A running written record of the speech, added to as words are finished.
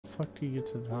fuck do you get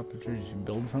to the top of trees? You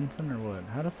build something or what?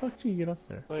 How the fuck do you get up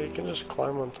there? Well, you can just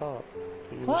climb on top.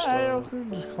 You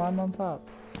can Just climb on top.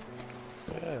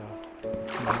 Yeah.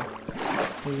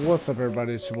 What's up,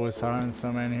 everybody? It's your boy Silent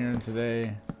Snowman here, and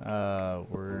today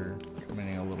we're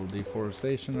committing a little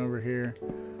deforestation over here.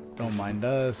 Don't mind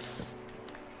us.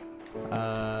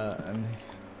 And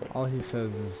all he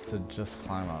says is to just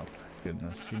climb up.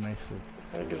 Goodness, he makes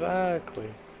it. Exactly.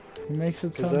 He makes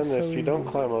it sound Because then so if you don't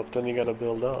easy. climb up, then you gotta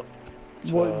build up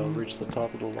to reach the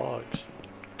top of the logs.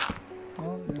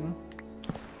 Well, you know,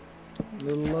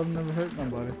 little love never hurt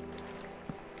nobody.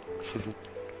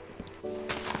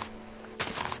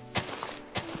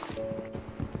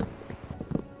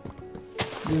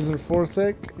 These are 4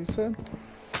 thick, you said?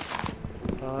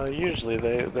 Usually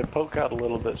they poke out a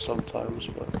little bit sometimes,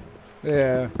 but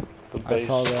Yeah, the base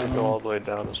saw that can go all the way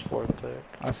down as 4 thick.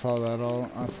 I saw that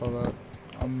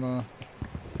on the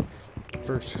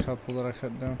first couple that I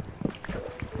cut down.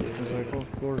 I was like, oh,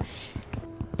 gorse.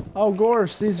 Oh,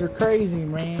 gorse, these are crazy,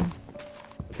 man.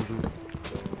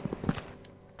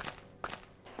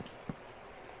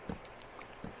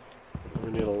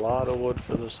 We need a lot of wood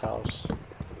for this house.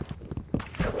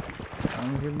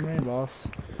 Sounds good to me, boss.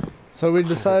 So we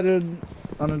decided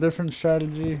on a different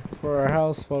strategy for our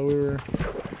house while we were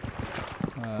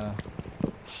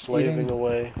Slaving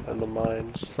away in the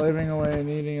mines. Slaving away and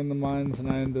eating in the mines,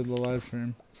 and I ended the live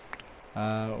stream.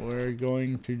 We're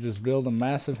going to just build a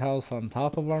massive house on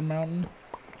top of our mountain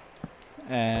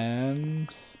and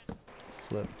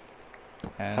flip.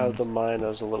 And Have the mine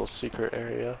as a little secret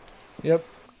area. yep.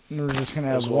 And we're just gonna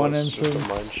have As well one as just entrance. a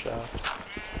mine shaft.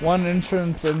 One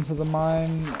entrance into the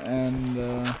mine, and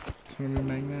it's gonna be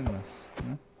magnanimous. You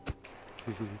know?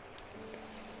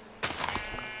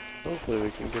 Hopefully we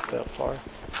can get that far.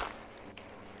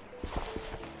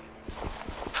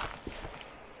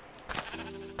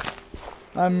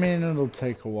 I mean, it'll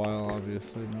take a while,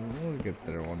 obviously, but we'll get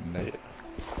there one day. Yeah.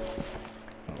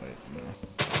 Oh wait, no.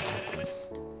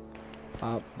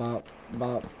 Bop, bop,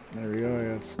 bop. There we go. I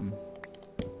got some.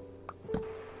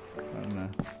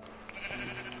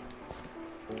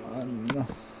 I don't know.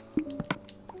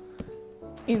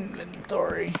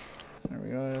 Inventory. There we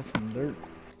go. I got some dirt.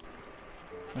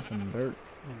 Got some dirt.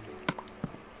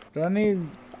 Do I need?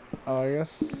 Oh, I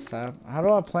guess sap. How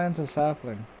do I plant a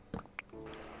sapling?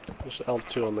 Just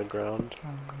L2 on the ground.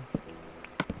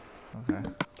 Okay.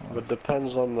 But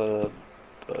depends on the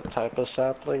type of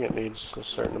sapling, it needs a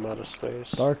certain amount of space.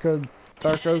 Dark oak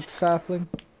sapling.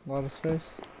 A lot of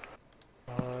space.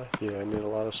 Yeah, I need a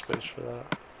lot of space for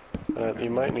that. You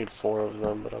might need 4 of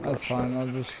them, but I'm That's not sure. fine.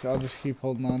 I'll just keep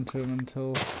holding on to them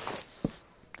until.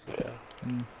 Yeah.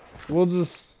 We'll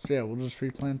just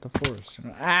replant the forest. You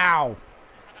know? Ow!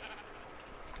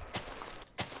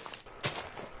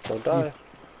 Don't die.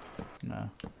 No.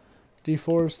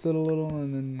 Deforest it a little,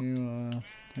 and then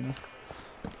you know,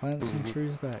 plant some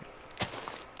trees back.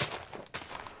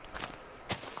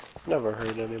 Never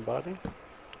hurt anybody.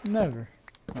 Never.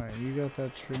 Alright, you got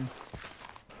that tree.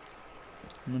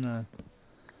 I'm gonna...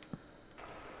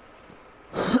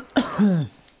 Oh,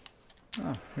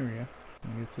 here we go.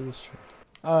 Let me get to this tree.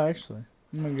 Oh, actually,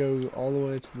 I'm gonna go all the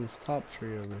way to this top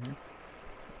tree over here.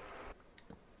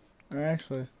 Or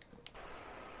actually,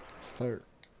 start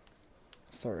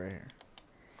right here.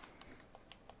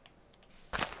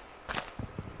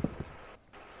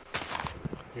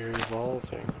 You're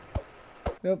evolving.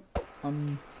 Yep,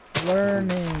 I'm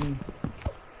learning.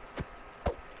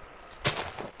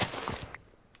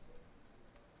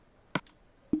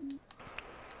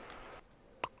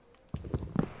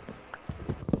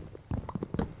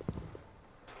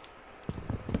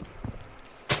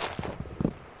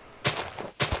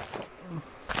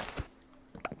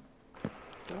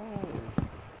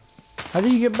 How do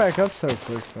you get back up so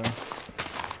quick, though?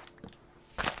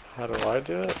 How do I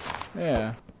do it?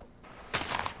 Yeah.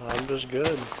 I'm just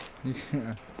good.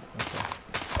 Yeah. Okay.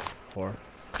 4.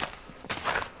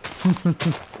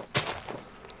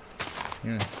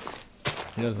 Yeah.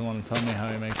 He doesn't want to tell me how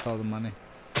he makes all the money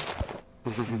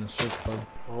in the strip club.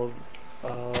 Well,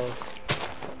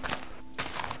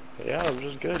 yeah, I'm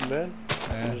just good, man.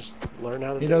 Yeah. You just learn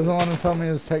how to do He it. doesn't want to tell me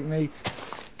his technique.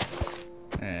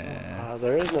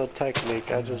 There is no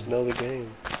technique, I just know the game.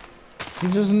 He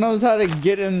just knows how to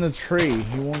get in the tree.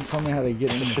 He won't tell me how to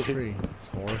get in the tree. It's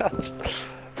horrible.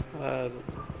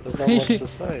 There's not much to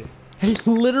say. He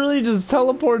literally just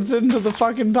teleports into the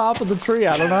fucking top of the tree.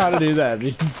 I don't know how to do that.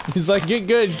 He's like, get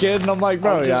good, kid. And I'm like,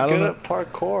 bro, I'm yeah, I just don't good know. at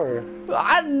parkour.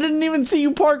 I didn't even see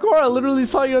you parkour. I literally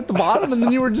saw you at the bottom, and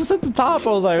then you were just at the top.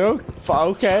 I was like, oh,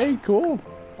 okay, cool.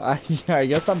 I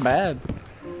guess I'm bad.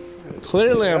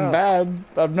 Clearly Yeah. I'm bad.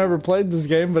 I've never played this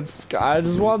game, but I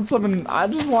just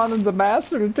wanted the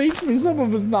master to teach me some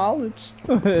of his knowledge.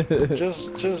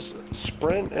 Just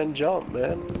sprint and jump,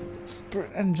 man.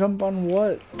 Sprint and jump on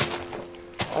what?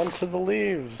 Onto the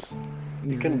leaves.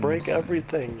 You can break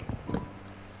everything.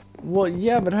 Well,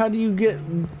 yeah, but how do you get...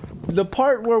 The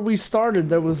part where we started,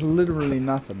 there was literally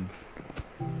nothing.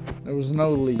 There was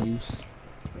no leaves.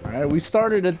 Alright, we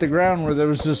started at the ground where there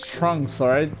was just trunks,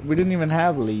 alright? We didn't even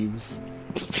have leaves.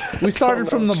 We started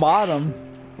from the bottom.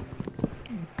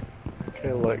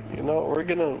 Okay, look, you know, we're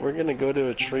gonna go to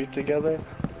a tree together,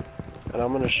 and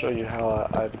I'm gonna show you how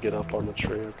I'd get up on the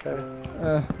tree,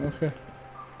 okay? Okay.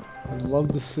 I'd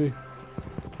love to see.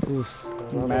 This is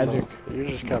I don't magic. know. You're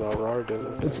just kind of raw doing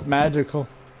it. It's magical.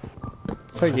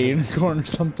 It's like a unicorn or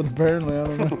something, apparently, I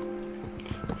don't know.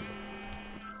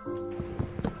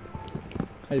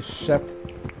 Hey, Shep.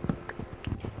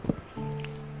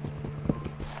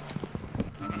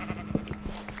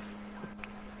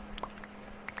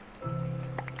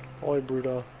 Oi,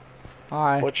 Bruto.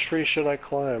 Hi. What tree should I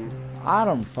climb? I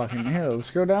don't fucking know.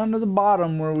 Let's go down to the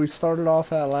bottom where we started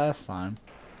off at last time.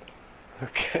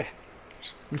 Okay.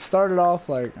 We started off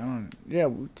like, I don't know. Yeah,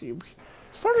 we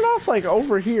started off like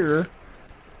over here.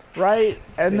 Right?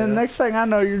 And then Yeah. next thing I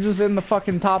know, you're just in the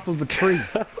fucking top of a tree.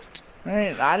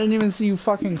 Right? I didn't even see you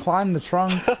fucking climb the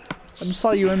trunk. I just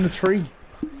saw you in the tree.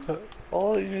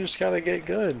 Oh, you just gotta get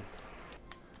good.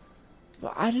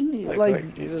 But I didn't even,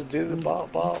 Like you just do the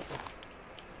bop bop.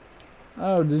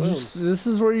 Oh, did you? This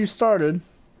is where you started.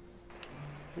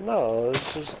 No,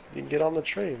 it's just you get on the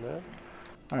tree, man.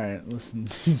 All right, listen.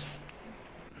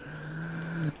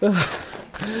 You're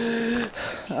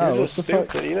Oh, what just the fuck?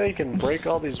 stupid. You know you can break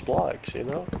all these blocks, you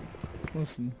know?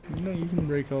 Listen, you know you can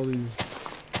break all these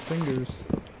fingers.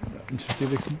 I'm just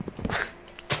kidding.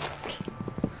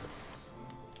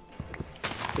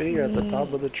 See, you're at the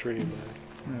top of the tree, man.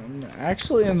 I'm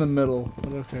actually in the middle,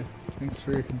 but okay. Thanks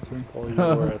for your concern. Oh, you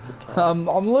were at the top.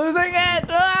 I'm losing it!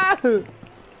 Ah!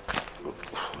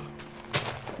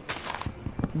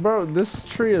 Bro, this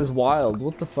tree is wild.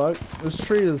 What the fuck? This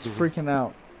tree is freaking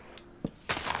out.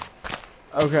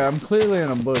 Okay, I'm clearly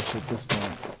in a bush at this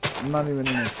point. I'm not even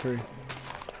in a tree.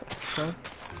 Okay.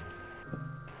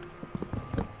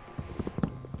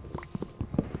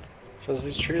 Since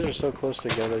these trees are so close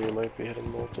together, you might be hitting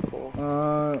multiple.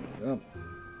 Yep.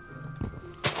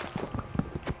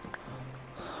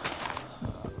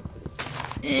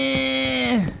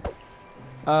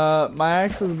 My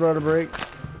axe is about to break.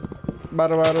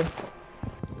 About it.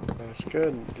 That's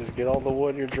good. Just get all the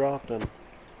wood you're dropping.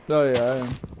 Oh yeah, I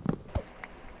am.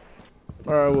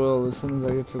 Or I will as soon as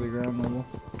I get to the ground level.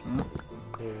 Huh?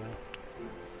 Yeah.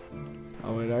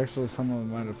 Oh wait, actually some of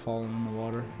them might have fallen in the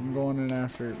water. I'm going in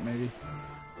after it, maybe.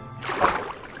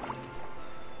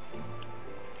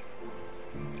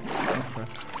 Okay.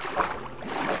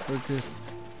 We're good.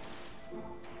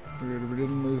 We're good. We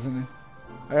didn't lose any.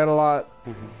 I got a lot.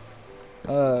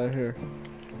 Here.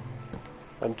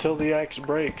 Until the axe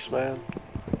breaks, man.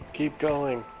 Keep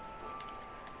going.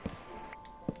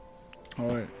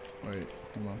 Oh wait,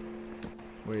 hold on.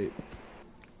 Wait.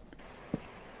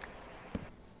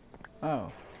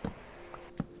 Oh.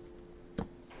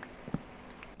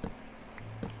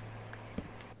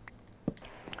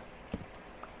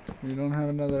 You don't have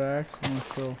another axe? I'm gonna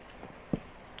fill.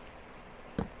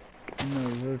 No,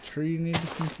 is there a tree you need to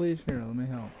complete? Here, let me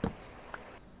help.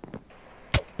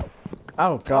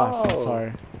 Oh gosh, I'm Oh.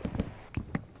 sorry.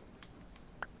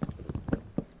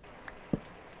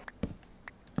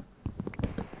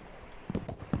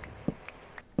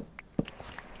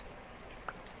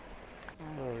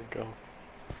 There we go.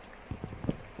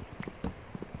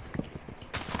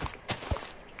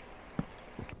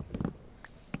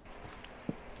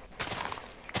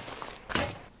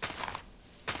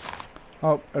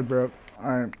 Oh, it broke.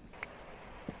 Alright.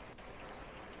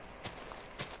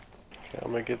 Okay,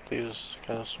 I'm gonna get these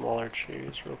kind of smaller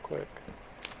trees real quick.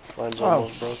 Mine's Oh,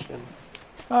 almost broken.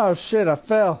 Oh shit, I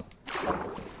fell.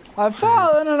 I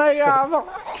fell and then I got... Oh,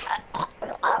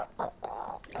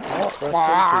 rest in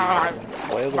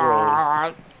peace. Way of the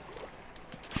road.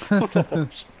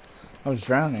 I was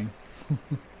drowning.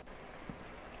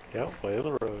 Yep, way of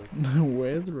the road.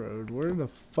 Way of the road. Where the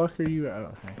fuck are you at?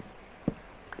 Okay.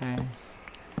 Hey.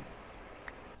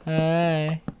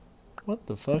 Hey. What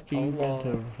the fuck are you bent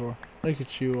over for? Look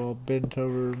at you all bent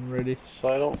over and ready. So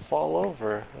I don't fall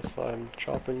over if I'm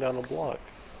chopping down a block.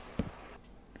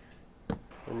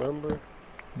 Remember?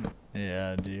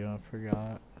 Yeah, I do. I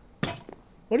forgot.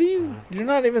 What are you? You're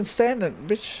not even standing,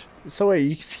 bitch. So wait,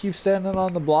 you keep standing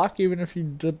on the block even if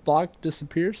the block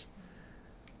disappears?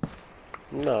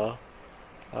 No.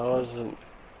 I wasn't.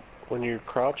 When you're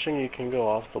crouching, you can go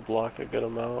off the block a good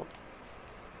amount,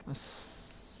 and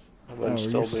then Oh,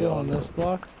 still you're be still on on it. this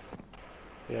block?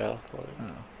 Yeah, like,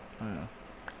 Oh, oh.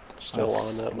 still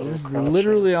on that You're little crouching.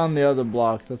 literally on the other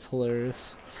block. That's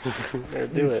hilarious. There,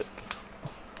 do it.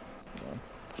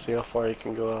 See how far you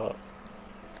can go out.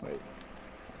 Wait.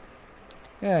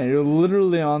 Yeah, you're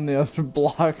literally on the other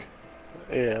block.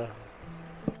 Yeah.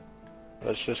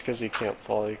 That's just because you can't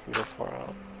fall, you can go far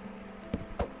out.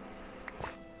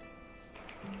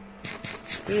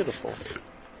 Beautiful.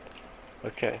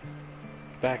 Okay.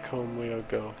 Back home we'll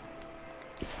go.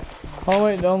 Oh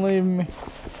wait, don't leave me.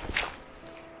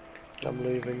 I'm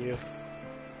leaving you.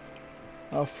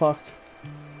 Oh fuck.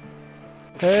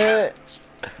 Hey!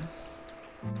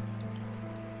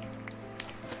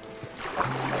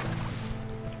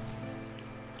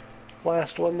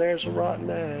 Last one there's a rotten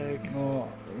egg.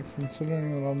 Well,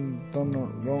 considering that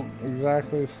don't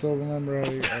exactly still remember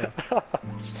how to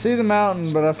see the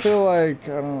mountain, but I feel like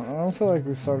I don't feel like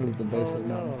we started at the base Oh of the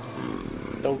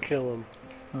mountain. no. Don't kill him.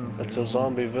 Oh. That's a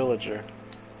zombie villager.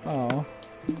 Oh.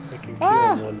 We can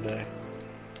kill him one day.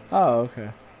 Oh, okay.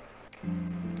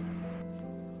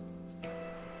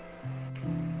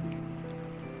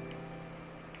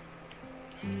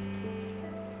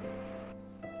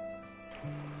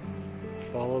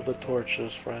 Follow the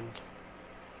torches, friend.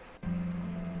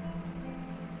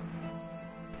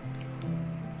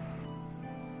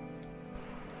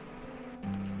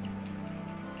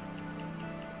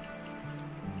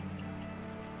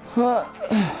 Huh.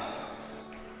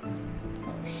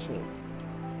 Oh shit.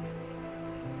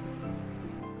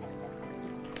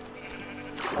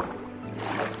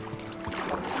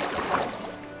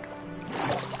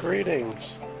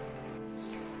 Greetings.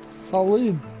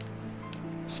 Salud.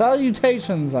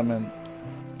 Salutations, I meant.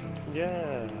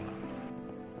 Yeah.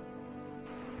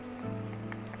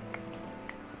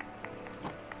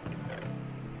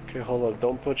 Okay, hold up.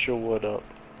 Don't put your wood up.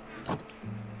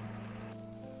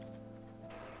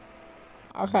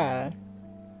 Okay.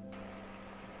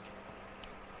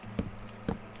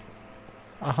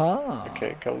 Aha.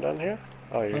 Okay, come down here.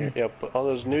 Oh, you're here. Yeah, put all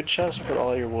those new chests, put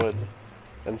all your wood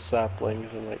and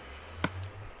saplings and like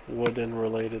wooden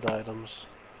related items.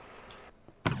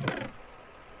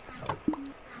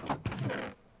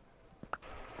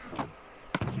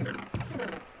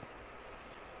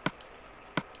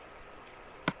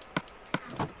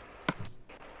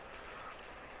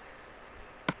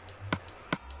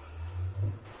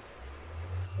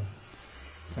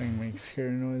 Thing makes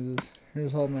scary noises.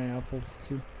 Here's all my apples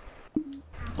too.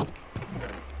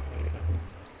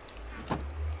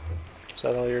 Is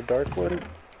that all your dark wood?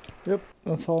 Yep,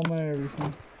 that's all my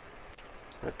everything.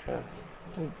 Okay.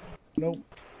 Oh, nope,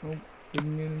 nope,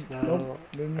 didn't mean to, No. nope,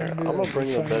 didn't mean Here, to do I'm that. gonna bring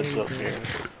the Just trying beds to up do here.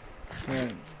 that.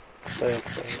 Alright. Stay up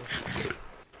there.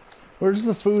 Where's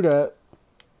the food at?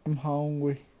 I'm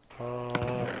hungry.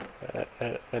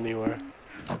 Anywhere.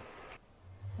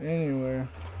 Anywhere.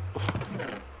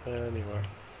 Anywhere.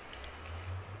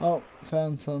 Oh,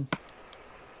 found some.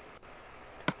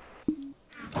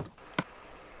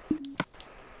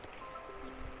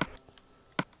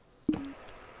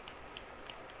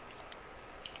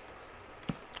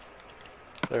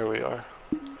 There we are.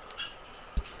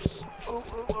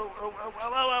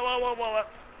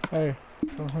 Hey,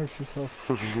 don't hurt yourself.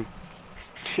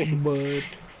 But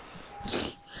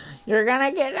you're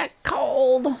gonna get a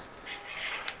cold.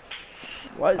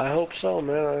 What? I hope so,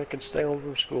 man. I can stay home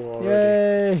from school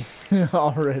already. Yay!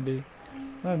 Already.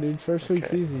 No, dude, first week's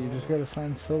Okay. easy. You just gotta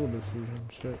sign syllabuses and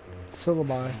shit.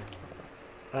 Syllabi.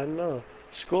 I know.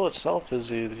 School itself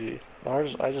is easy. I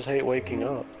just hate waking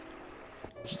up.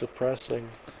 It's depressing.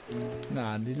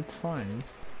 Nah, dude, it's fine.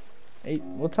 8.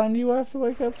 What time do you have to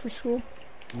wake up for school?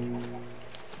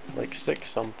 Like 6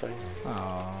 something.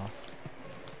 Aww.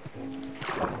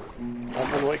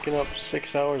 I've been waking up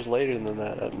 6 hours later than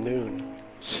that at noon.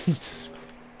 Jesus.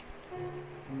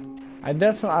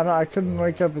 I couldn't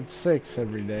wake up at 6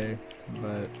 every day,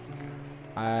 but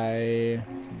I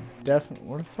definitely.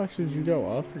 Where the fuck did you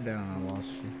go? Up or down? I lost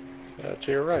you.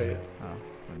 To your right. Oh,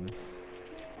 goodness.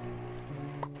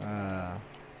 What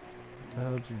the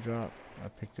hell did you drop? I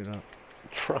picked it up.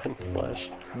 Run, flesh.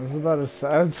 I was about to say,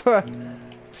 that's what,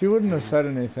 if you wouldn't have said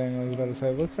anything, I was about to say,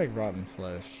 it looks like rotten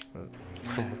flesh, but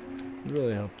I'm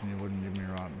really hoping you wouldn't give me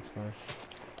rotten flesh.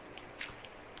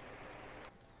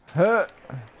 Huh!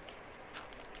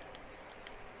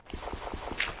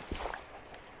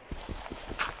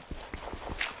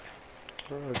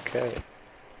 Okay.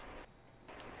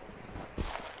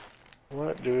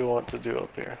 What do we want to do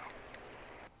up here?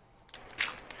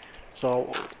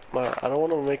 So, I don't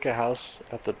want to make a house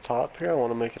at the top here. I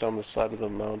want to make it on the side of the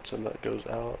mountain that goes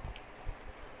out.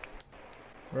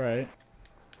 Right.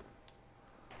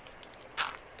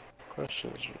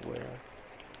 Question is where.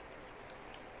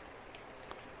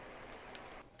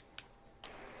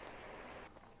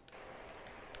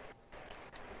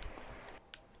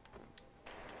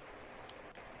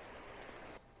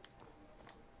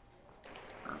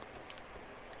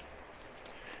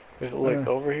 Like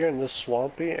over here in this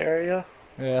swampy area.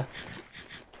 Yeah.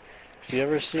 If you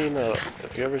ever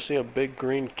see a big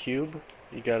green cube,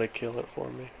 you gotta kill it for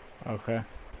me. Okay.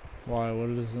 Why? What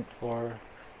is it? Or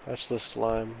that's the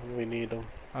slime. We need them.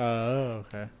 Oh,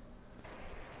 okay.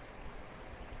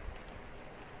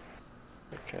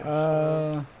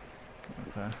 Okay.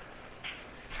 Okay.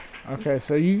 Okay,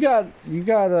 so you got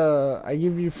I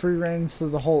give you free range to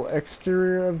the whole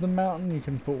exterior of the mountain. You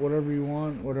can put whatever you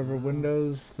want, whatever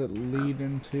windows that lead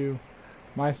into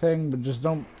my thing, but just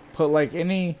don't put like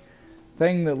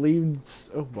anything that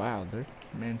leads. Oh wow, their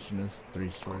mansion is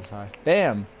 3 stories high.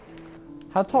 Damn.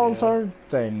 How tall is our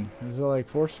thing? Is it like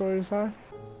 4 stories high?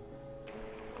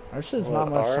 Our shit's not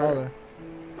much taller.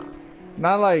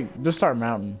 Not like just our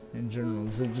mountain in general.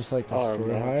 Is it just like a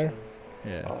story higher?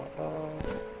 Yeah.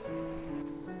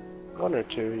 1 or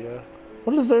 2, yeah.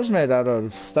 What is theirs made out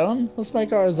of? Stone? Let's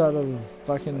make ours out of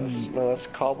fucking... No, that's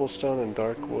cobblestone and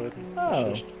dark wood. Oh.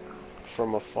 It's just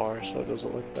from afar, so it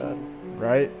doesn't look bad.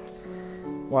 Right?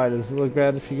 Why, does it look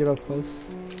bad if you get up close?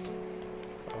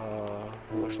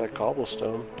 It looks like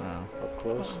cobblestone. Oh. Up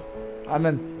close. I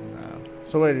meant...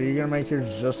 So wait, are you gonna make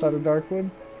yours just out of dark wood?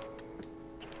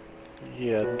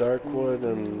 Yeah, dark wood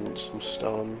and some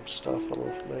stone stuff I'm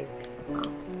gonna make.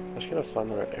 I'm just gonna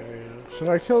find the right area. Should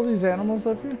I kill these animals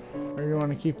up here? Or you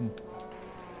want to keep them?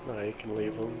 No, you can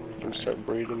leave them. You can start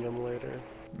breeding them later.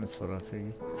 That's what I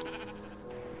figured.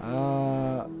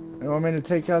 You want me to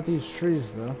take out these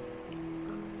trees, though?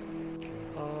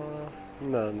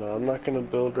 No, I'm not gonna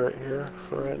build right here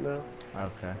for right now.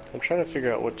 Okay. I'm trying to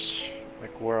figure out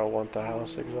where I want the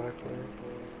house exactly.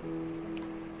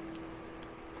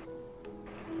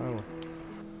 Oh.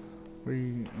 Are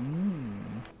you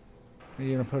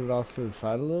gonna put it off to the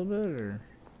side a little bit, or?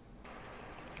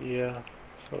 Yeah,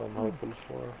 that's what I'm hoping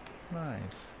for.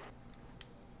 Nice.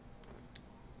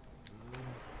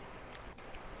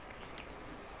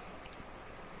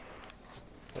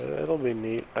 It'll be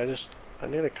neat. I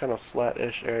need a kind of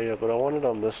flat-ish area, but I want it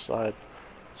on this side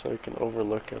so we can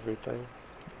overlook everything.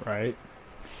 Right.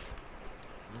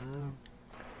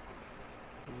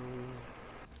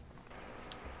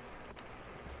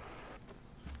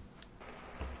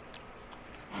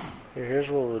 Here's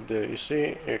what we'll do. You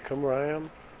see, here, come where I am.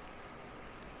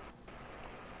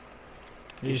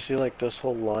 You see like this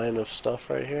whole line of stuff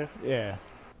right here? Yeah.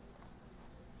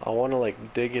 I want to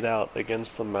like dig it out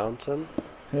against the mountain.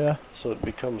 Yeah. So it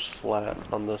becomes flat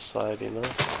on this side, you know?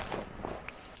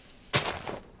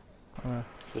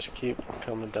 Just keep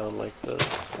coming down like this.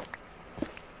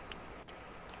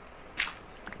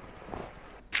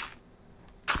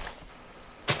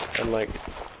 And like,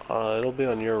 it'll be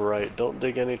on your right. Don't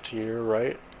dig any to your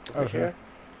right over here.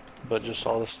 But just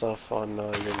all the stuff on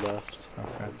your left.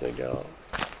 Okay. I'll dig out.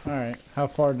 Alright. How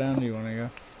far down do you want to go?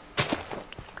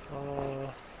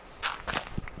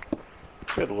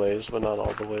 Good ways, but not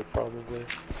all the way, probably.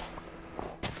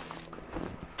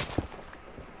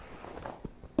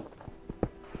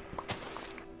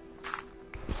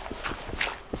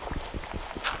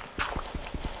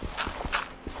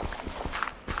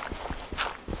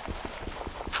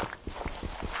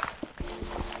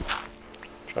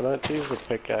 Try not to use the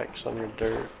pickaxe on your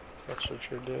dirt. That's what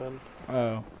you're doing.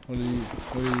 Oh, what do you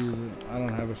use it? I don't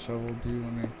have a shovel. Do you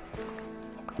want me?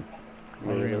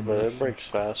 Maybe, but it breaks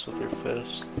fast with your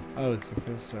fist. Oh, it's your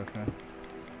fist. Okay.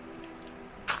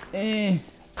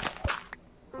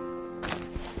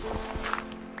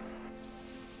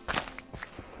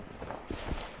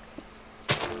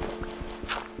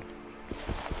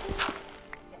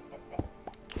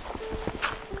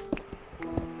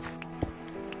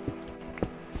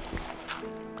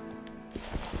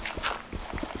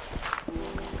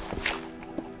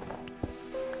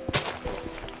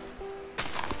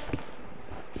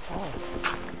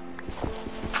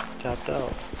 Tapped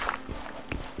out.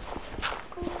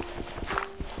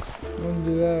 Don't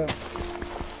do that.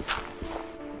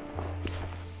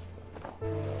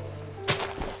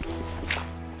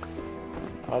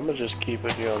 I'm gonna just keep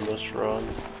it here on this run.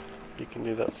 You can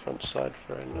do that front side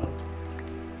for right now.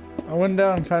 I went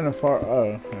down kind of far.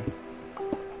 Oh, okay.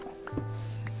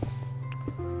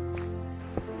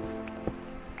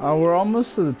 We're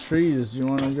almost to the trees. Do you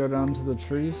want to go down to the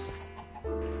trees?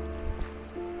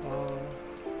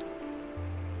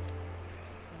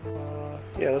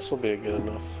 Yeah, this will be good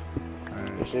enough.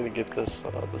 Alright. Just need to get this,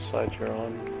 the side you're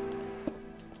on.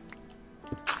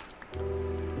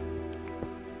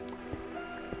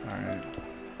 Alright.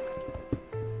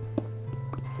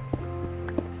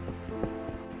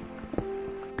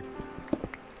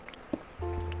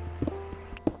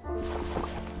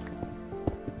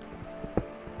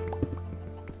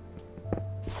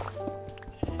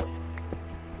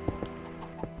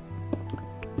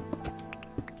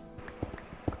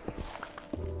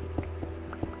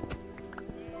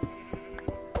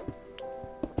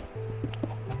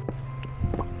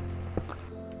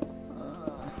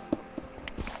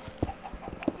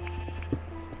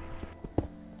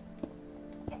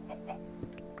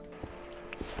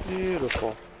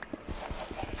 Beautiful.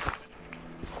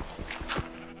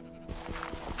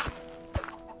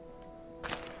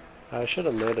 I should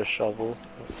have made a shovel.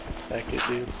 Heck it,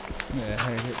 dude. Yeah,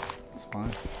 heck it. It's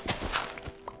fine.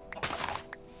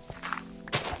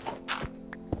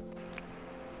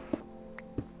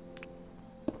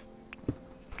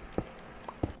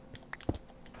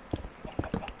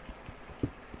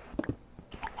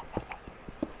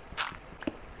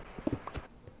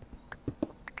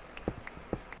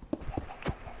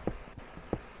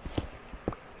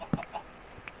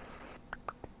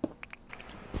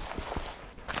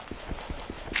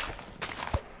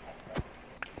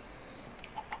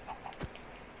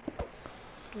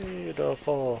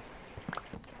 Beautiful.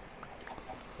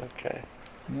 Okay.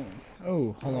 No.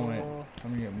 Oh, hold on, wait.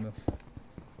 Let me get this.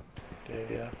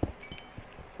 Yeah.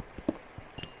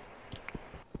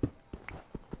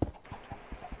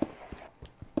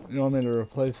 You want me to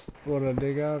replace what I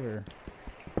dig out, or?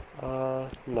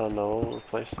 No, we'll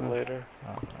replace it later.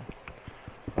 Okay.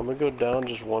 I'm gonna go down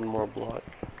just one more block.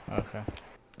 Okay.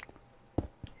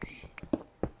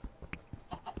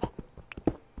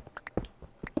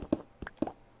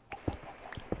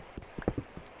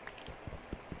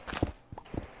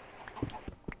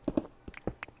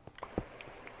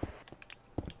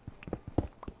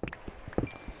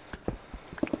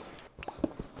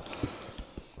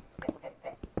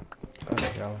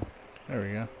 There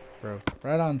we go. Bro,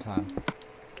 right on time.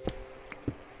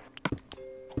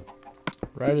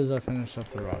 Right as I finished up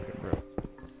the rocket, bro.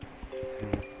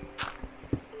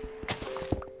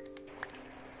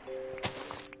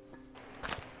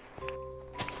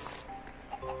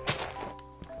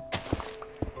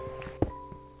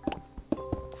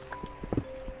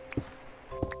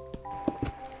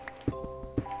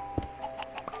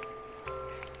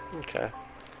 Okay.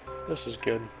 This is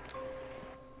good.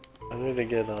 I need to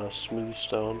get a smooth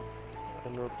stone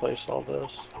and replace all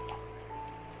this.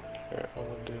 Here,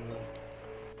 I'll do...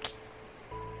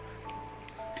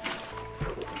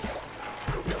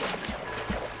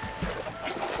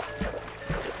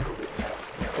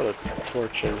 Put a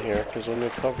torch in here, because when we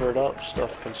cover it up,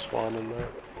 stuff can spawn in there.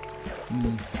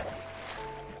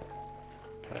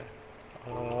 Okay.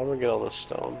 I'm gonna get all this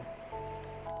stone.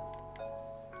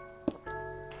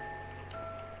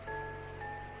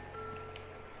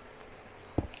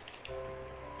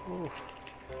 Oof.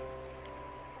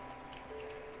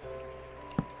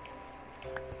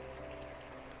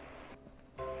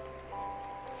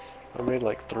 I made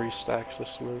like 3 stacks of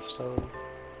smooth stone.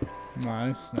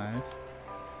 Nice, nice.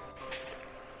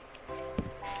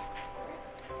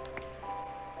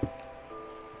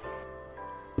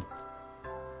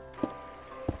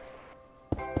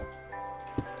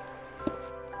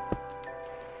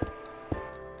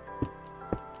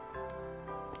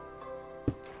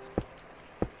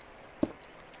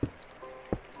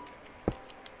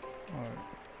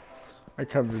 I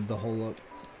covered the hole up.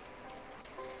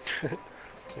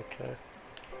 Okay.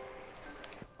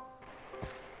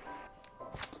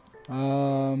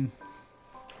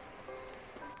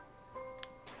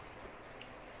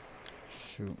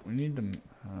 Shoot, we need to,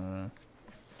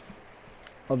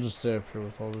 I'll just stay up here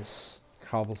with all this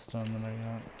cobblestone that I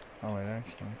got. Oh wait,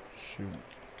 actually, shoot.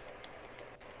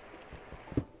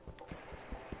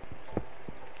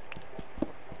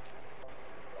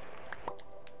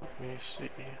 Let me see.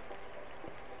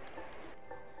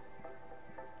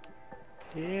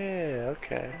 Yeah,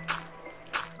 okay.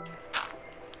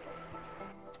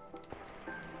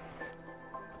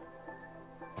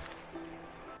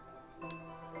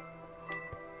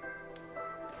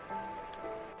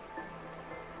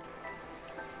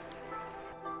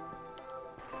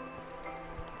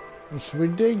 Should we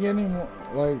dig any more,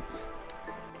 like,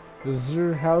 is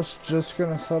your house just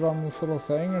gonna set on this little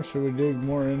thing, or should we dig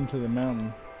more into the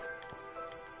mountain?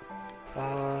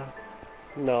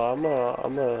 No,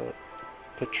 I'm a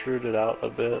protrude it out a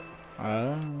bit.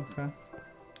 Okay.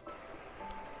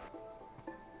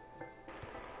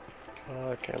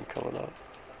 Okay, I'm coming up.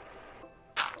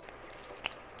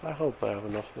 I hope I have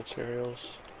enough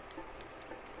materials.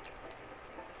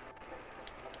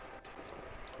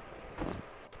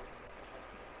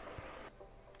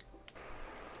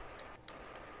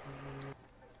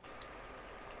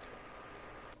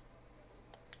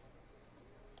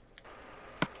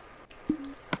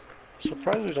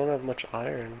 Surprised we don't have much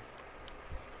iron.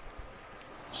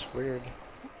 It's weird.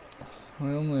 We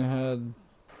only had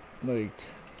like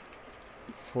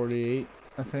 48,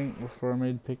 I think, before I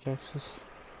made pickaxes.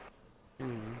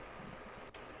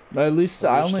 But at least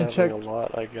I only checked. A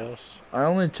lot, I guess. I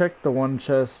only checked the one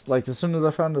chest. Like as soon as I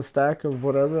found a stack of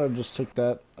whatever, I just took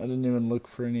that. I didn't even look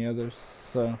for any others.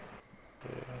 So.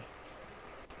 Yeah.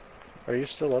 Are you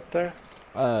still up there?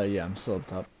 Yeah, I'm still up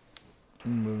top.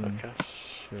 I'm moving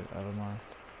shit out of my.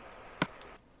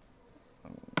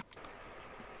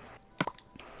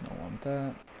 Don't want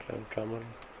that. Okay, I'm coming.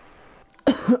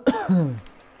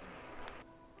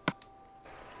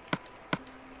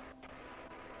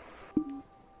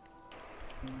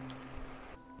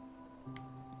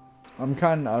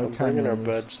 I'm bringing our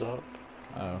beds up.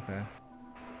 Oh, okay.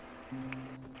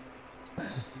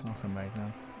 I'll come back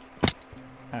now.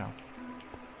 Ow.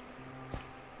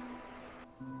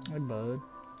 Hey, bud.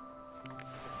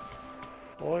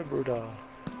 Oi, Bruda.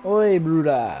 Oi,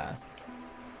 Bruda.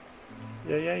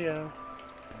 Yeah.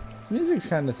 This music's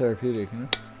kind of therapeutic, you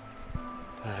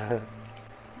know?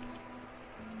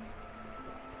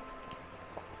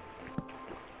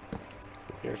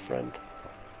 Your friend.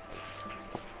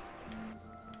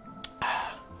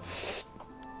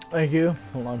 Thank you.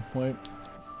 Hold on, wait.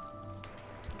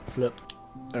 Flip.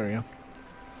 There we go.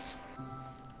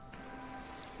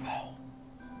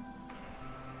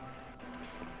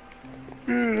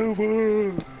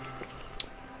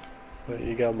 But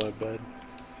you got my bed.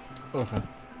 Okay.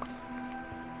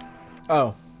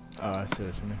 Oh. Oh, I see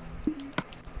what you mean.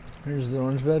 Here's the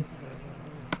orange bed.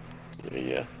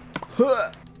 Yeah.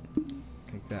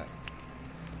 Take that.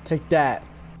 Take that.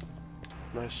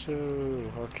 Nice.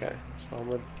 Okay. So I'm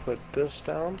gonna put this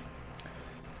down.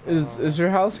 Is your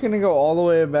house gonna go all the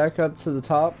way back up to the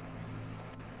top?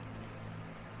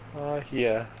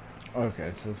 Yeah.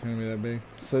 Okay, so it's gonna be that big.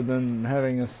 So then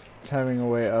having a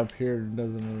way up here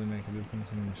doesn't really make a difference.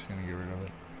 I'm just gonna get rid of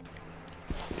it.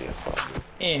 Yeah,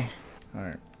 probably.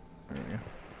 Alright. There we go.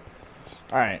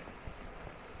 Alright.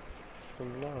 So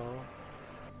now.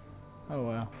 Oh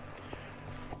wow.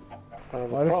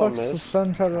 Why the fuck's the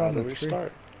sun shut around the tree?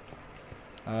 Start?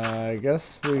 I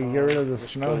guess we get rid of the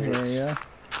snow here, yeah.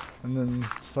 And then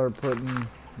start putting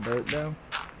dirt down.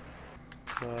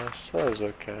 Snow's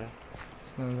okay.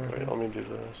 Snow's okay. Wait, let me do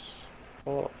this.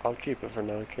 Well, I'll keep it for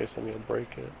now in case I need to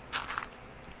break it.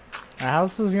 A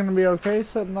house is gonna be okay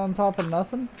sitting on top of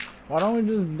nothing? Why don't we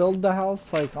just build the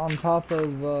house like on top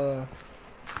of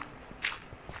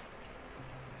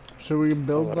should we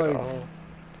build like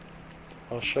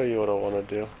I'll show you what I want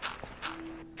to do.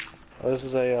 This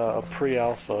is a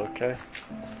pre-alpha, okay?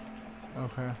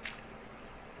 Okay.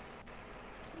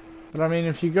 But I mean,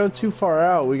 if you go too far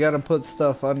out, we gotta put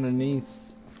stuff underneath.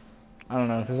 I don't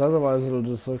know, because otherwise it'll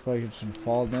just look like it should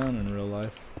fall down in real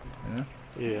life. You know?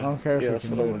 Yeah. I don't care if that's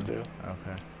what I'm gonna do.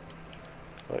 Okay.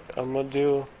 Like, I'm gonna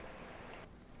do.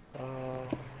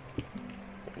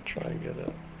 Let me try and get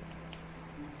it.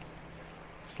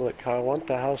 So, like, how I want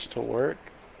the house to work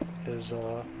is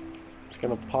it's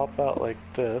gonna pop out like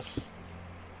this.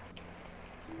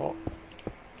 Oh.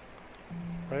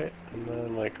 Right, and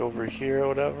then like over here or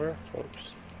whatever. Oops.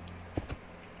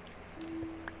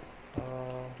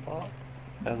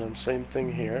 And then same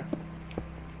thing here.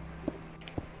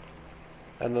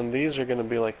 And then these are going to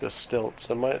be like the stilts.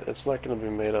 It's not going to be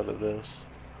made out of this.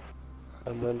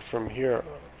 And then from here,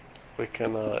 we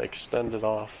can extend it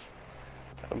off.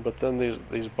 But then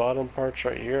these bottom parts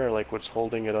right here are like what's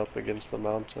holding it up against the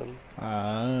mountain.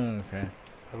 Okay.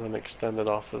 And then extend it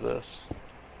off of this,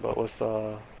 but with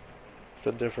a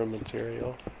different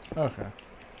material. Okay.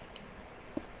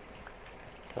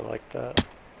 I like that.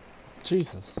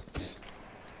 Jesus.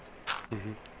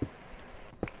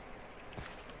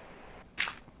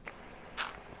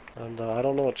 And I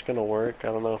don't know what's gonna work. I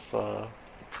don't know if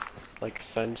like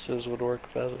fences would work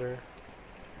better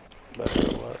or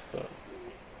what, but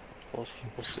we'll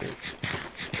see.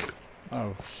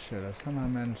 Oh shit! I somehow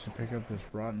managed to pick up this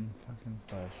rotten fucking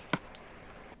flesh.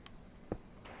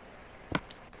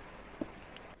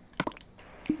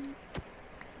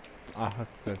 I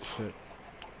hucked that shit.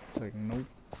 It's like nope.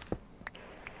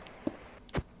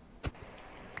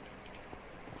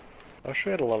 I wish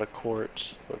we had a lot of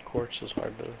quartz, but quartz is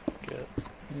hard to get.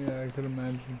 Yeah, I could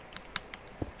imagine.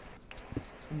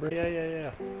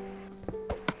 Yeah.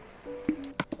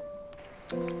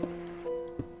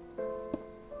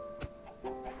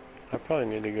 I probably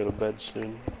need to go to bed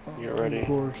soon. Get Of ready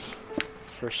course.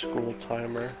 for school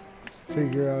timer.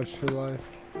 Figure out your life.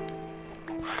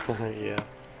 Yeah.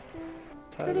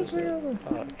 Time is it? Oh,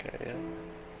 okay, yeah.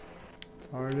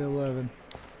 It's already 11.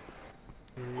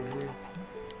 Mm-hmm.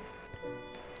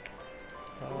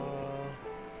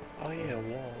 Oh yeah,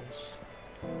 walls.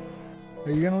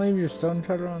 Are you gonna leave your stone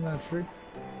cutter on that tree?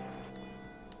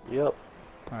 Yep.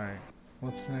 Alright.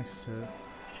 What's next to it?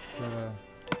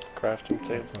 Crafting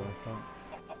table. That's what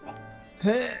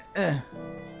I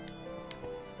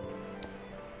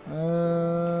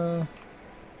thought.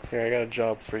 Here, I got a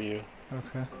job for you.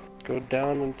 Okay. Go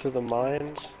down into the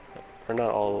mines, or not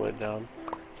all the way down,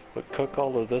 but cook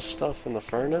all of this stuff in the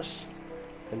furnace,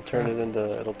 and turn it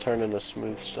into, it'll turn into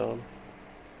smooth stone.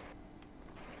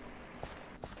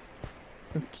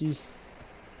 Okay.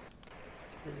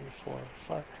 3, 4,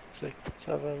 5, 6,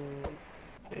 7,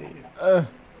 8, 10, Oh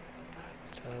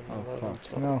 11, fuck,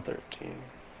 12, no. 13.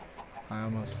 I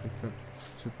almost picked up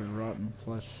stupid rotten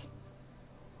flesh.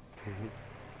 1,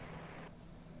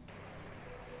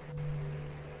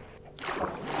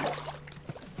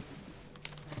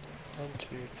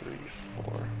 2, 3,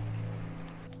 4.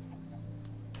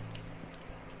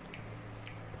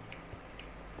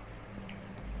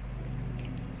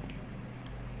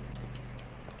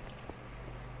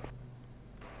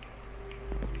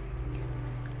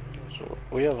 So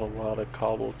we have a lot of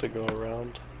cobble to go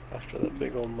around after that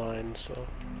big old mine, so.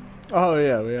 Oh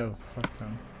yeah, we have a fuck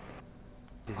ton.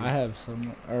 I have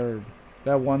some, or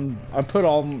that one, I put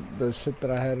all the shit that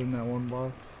I had in that one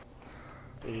box.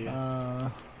 Yeah.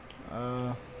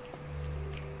 Oh.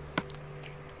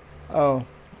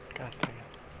 God dang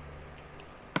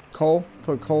it. Coal?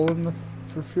 Put coal in the,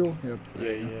 for fuel? Yep.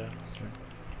 Yeah.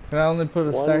 Can I only put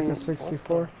a stack of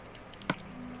 64?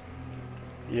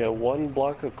 Yeah, 1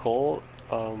 block of coal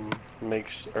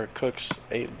makes or cooks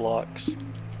 8 blocks.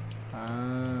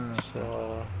 Ah.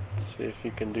 So see if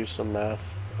you can do some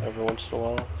math every once in a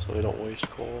while, so we don't waste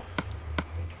coal.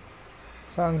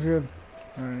 Sounds good.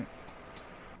 Alright.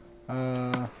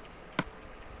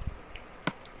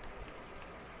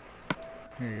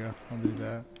 Here you go. I'll do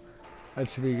that. That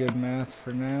should be good math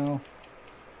for now.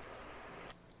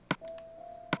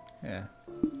 Yeah.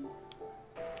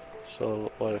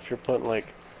 So what if you're putting like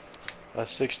a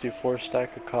 64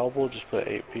 stack of cobble, just put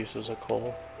 8 pieces of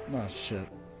coal. Oh shit.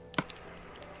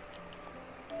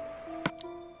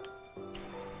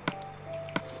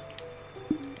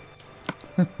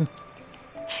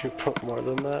 You put more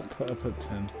than that? I put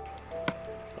 10.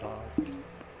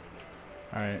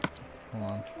 Alright. Hold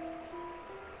on.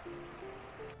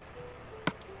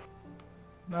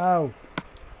 No!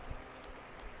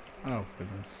 Oh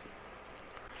goodness.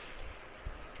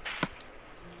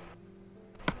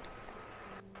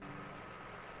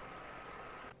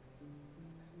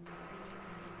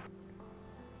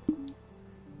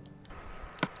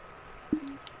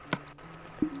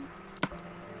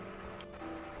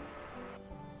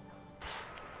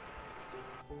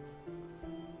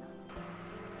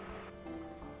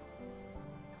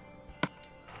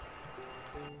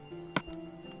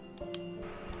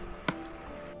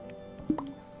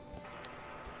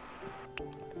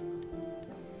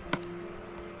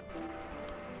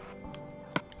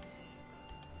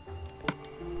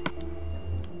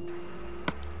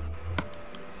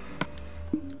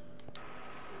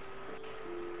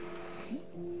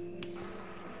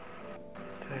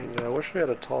 Dang, I wish we had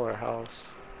a taller house.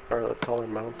 Or a taller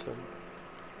mountain.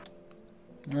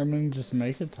 I mean, just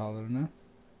make it taller now.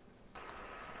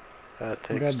 That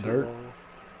We takes got too dirt. long.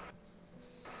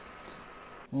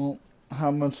 Well,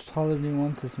 how much taller do you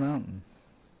want this mountain?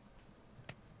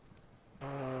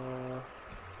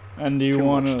 And do you Too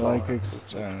want much it like taller. It's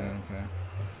okay. okay.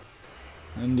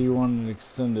 And do you want it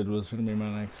extended was gonna be my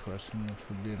next question, which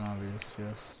would be an obvious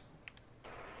yes.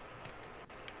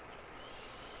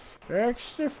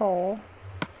 Extra fall.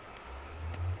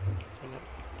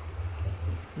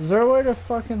 Is there a way to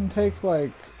fucking take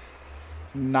like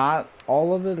not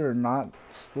all of it or not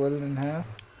split it in half?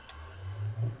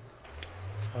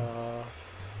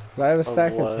 'Cause I have a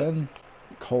stack of 10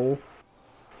 coal.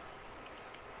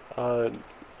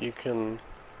 You can,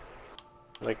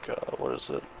 like, what is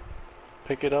it?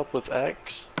 Pick it up with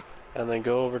X, and then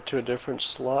go over to a different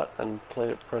slot and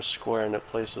press square, and it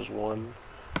places 1.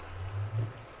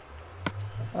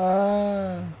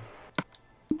 There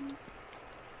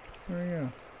we go.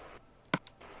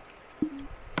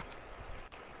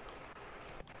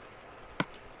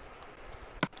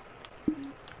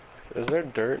 Is there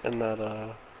dirt in that,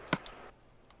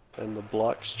 in the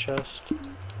blocks chest?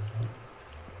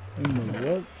 In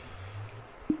the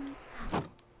what?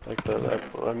 Like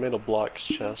I made a blocks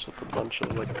chest with a bunch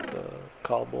of like the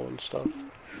cobble and stuff.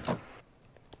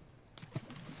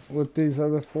 With these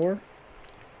other 4?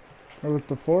 Or with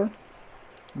the 4?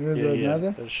 Near Yeah, the yeah.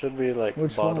 nether? It should be like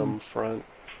Which bottom one? front.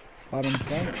 Bottom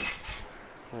front? It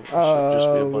should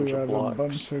just be a We bunch of got a blocks.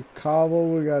 bunch of cobble.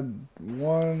 We got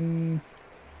one.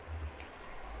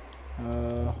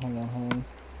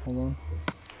 Hold on.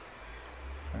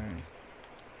 Alright.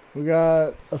 We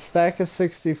got a stack of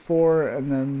 64 and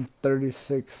then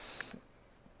 36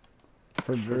 for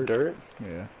For dirt. dirt?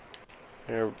 Yeah.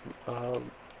 Here,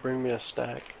 bring me a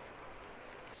stack.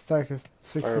 Stack of Or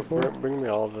 64? bring me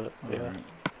all of it. Yeah. Alright.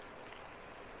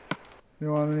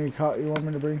 You want you want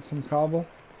me to bring some cobble?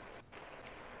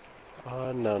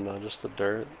 No, just the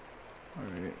dirt.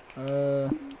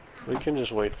 Alright. We can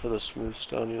just wait for the smooth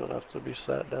stone. You don't have to be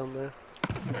sat down there.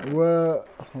 Well,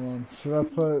 hold on. Should I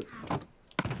put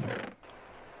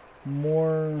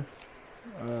more?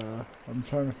 I'm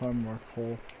trying to find more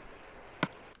coal.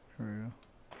 Here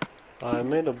we go. I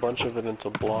made a bunch of it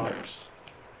into blocks.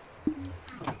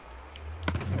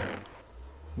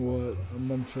 What? A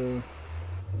bunch of.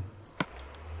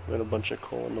 Made a bunch of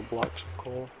coal into blocks of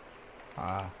coal.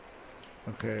 Ah.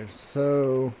 Okay,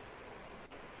 so.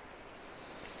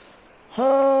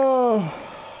 Oh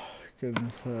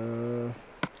goodness.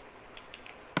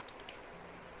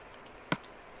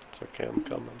 It's okay, I'm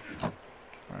coming.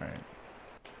 Alright.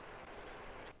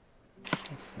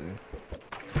 Let's see.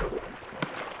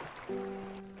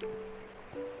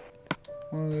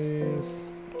 One of these.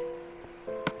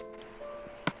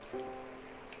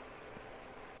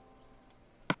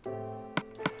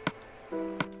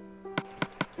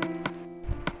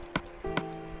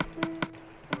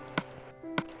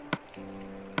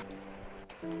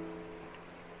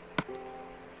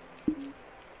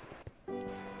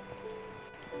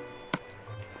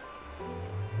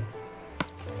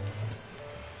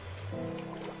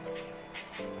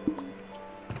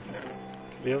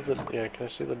 Do you have the... Yeah, can I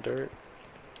see the dirt?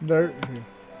 Dirt. Here.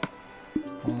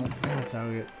 Hold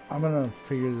on. I'm gonna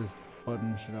figure this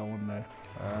button shit out one day.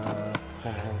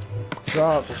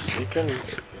 Drop. You can...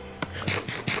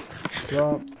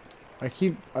 Drop. I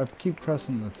keep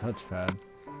pressing the touchpad,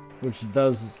 which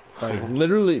does like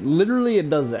literally it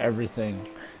does everything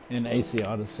in AC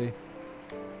Odyssey.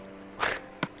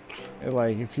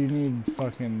 Like if you need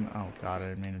fucking oh god, I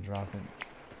didn't mean to drop it.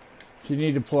 If you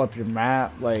need to pull up your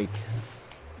map, like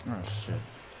oh shit.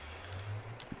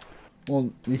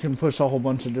 Well, you can push a whole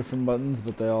bunch of different buttons,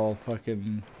 but they all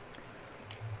fucking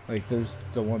like there's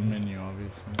the one menu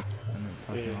obviously, and it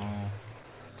fucking all.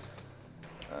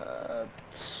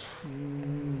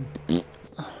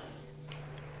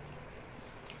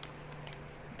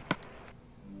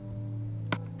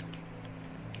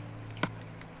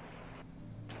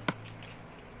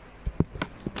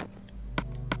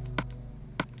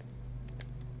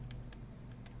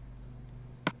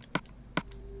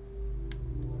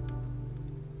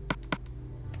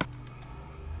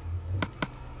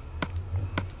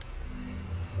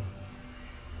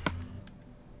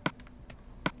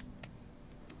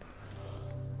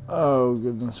 Oh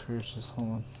goodness gracious, hold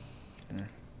on. Here.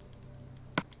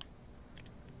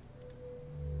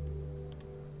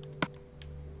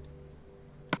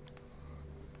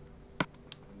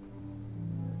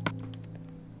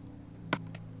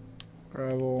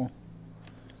 Gravel,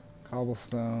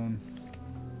 cobblestone.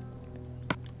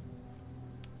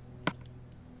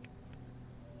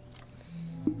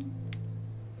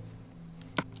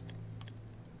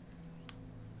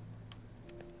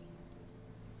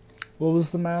 What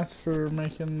was the math for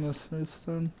making the smooth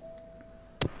stone?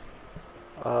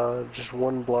 Just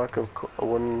one block of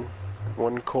one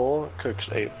coal cooks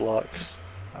 8 blocks.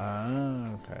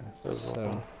 Ah, okay.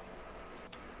 So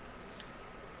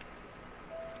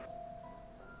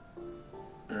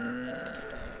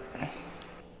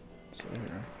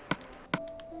here.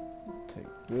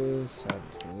 Take this, add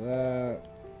it to that,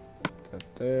 that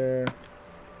there.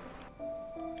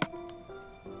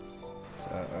 So,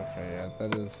 okay, yeah,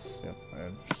 that is, yep, I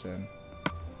understand.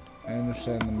 I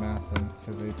understand the math then,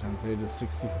 because 8 times 8 is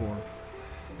 64.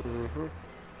 Mm-hmm.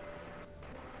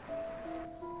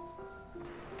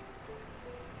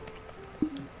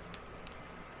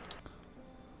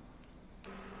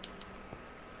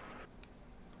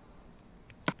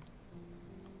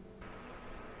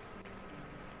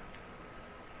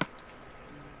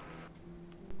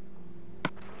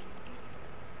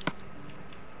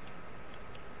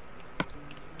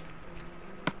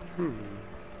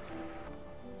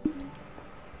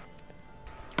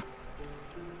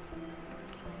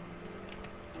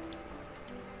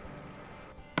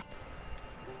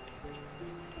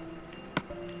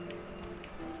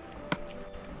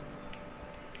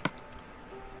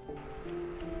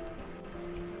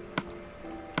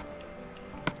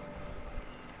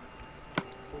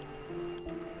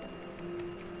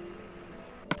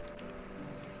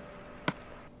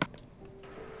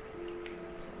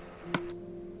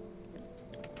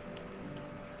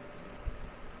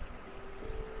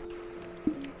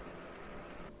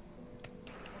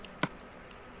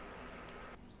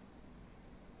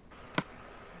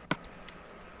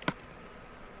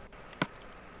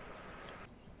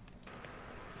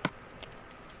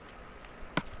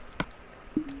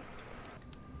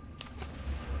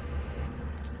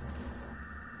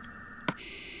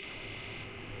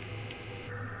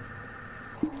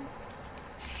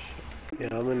 Yeah,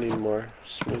 I'm gonna need more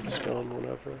smooth stone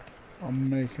whenever. I'm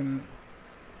making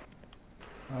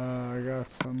it. I got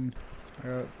some.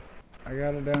 I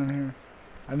got it down here.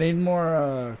 I need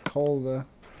more coal though.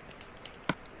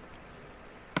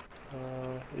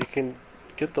 You can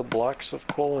get the blocks of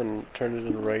coal and turn it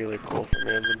into regular coal from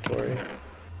your inventory.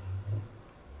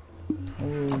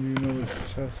 Oh, you know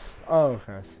this chest. Oh,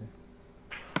 okay, I see.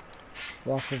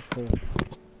 Block of coal.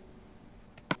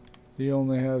 Do you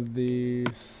only have the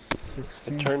It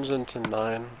 16? turns into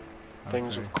 9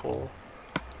 things Okay. of coal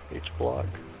each block.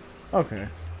 Okay.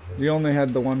 You only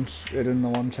had the one, it in the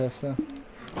one chest though?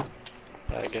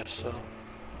 I guess so.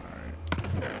 Alright.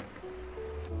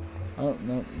 Oh,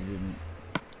 no, you didn't.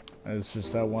 It's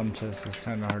just that one chest is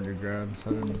kind of hard to grab, so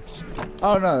I didn't...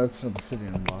 Oh no, that's an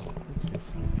obsidian block.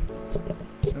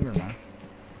 Oopsies. Never mind.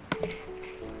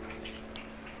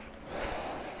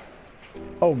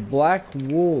 Oh, black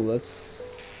wool,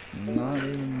 that's not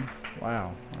even...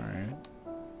 Wow, alright.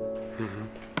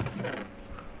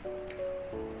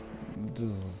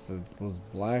 It was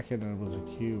black and it was a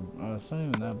cube. Oh, it's not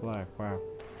even that black, wow.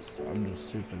 I'm just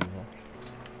stupid as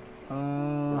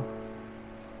well.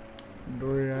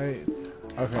 Dorite.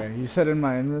 Okay, you said in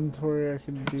my inventory I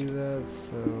could do that,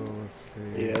 so let's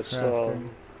see. Yeah, it's Crafting.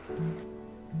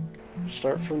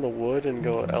 start from the wood and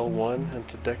go L1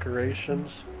 into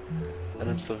decorations, and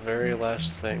it's the very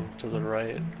last thing to the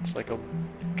right. It's like a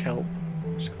kelp.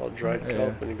 It's called dried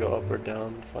kelp, and you go up or down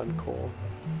and find coal.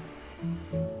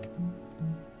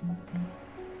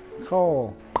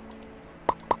 Coal.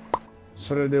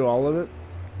 Should I do all of it?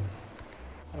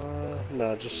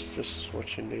 No, just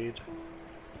what you need.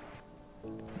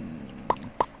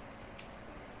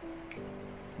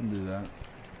 I'll do that.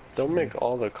 Don't make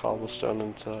all the cobblestone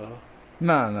into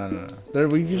No.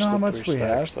 There, you know how much we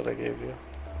have? stacks that I gave you.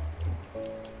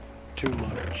 Too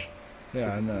much.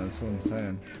 Yeah, I know, that's what I'm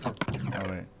saying. Oh,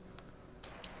 wait.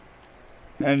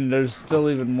 And there's still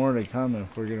even more to come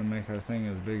if we're gonna make our thing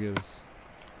as big as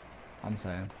I'm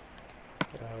saying.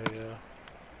 Oh, yeah.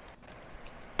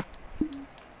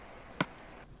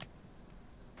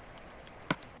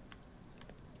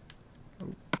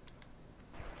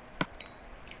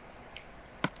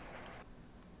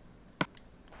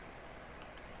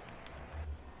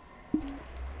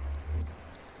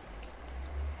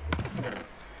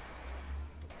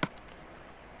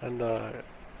 And, oh,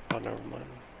 never mind.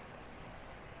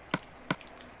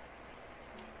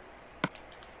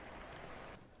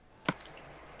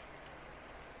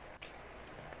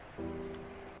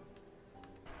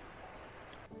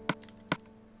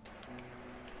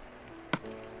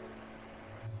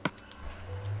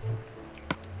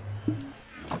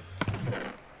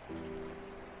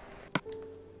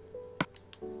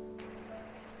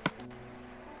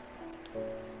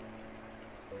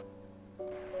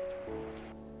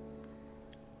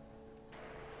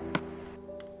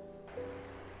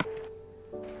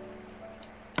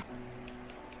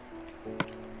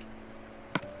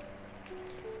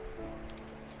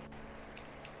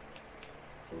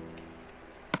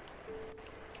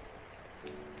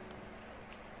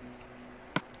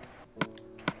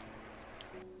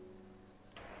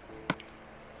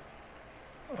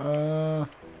 Uh...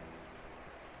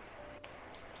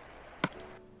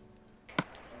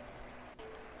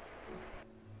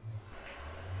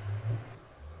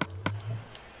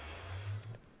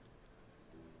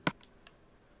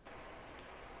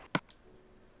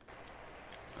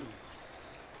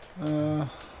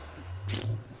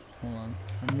 Hold on.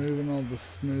 I'm moving all the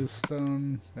smooth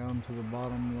stone down to the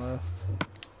bottom left.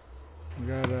 We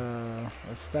got a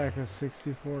stack of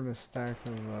 64 and a stack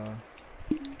of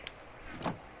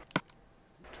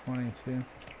 22.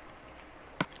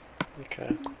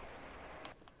 Okay.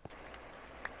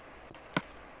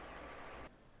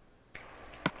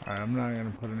 Alright, I'm not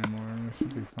gonna put any more in, it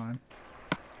should be fine.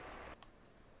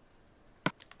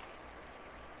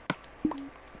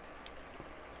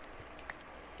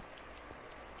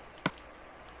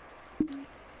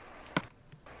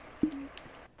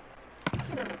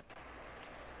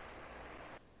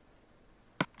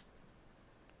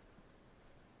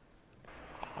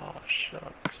 Oh,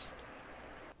 shucks.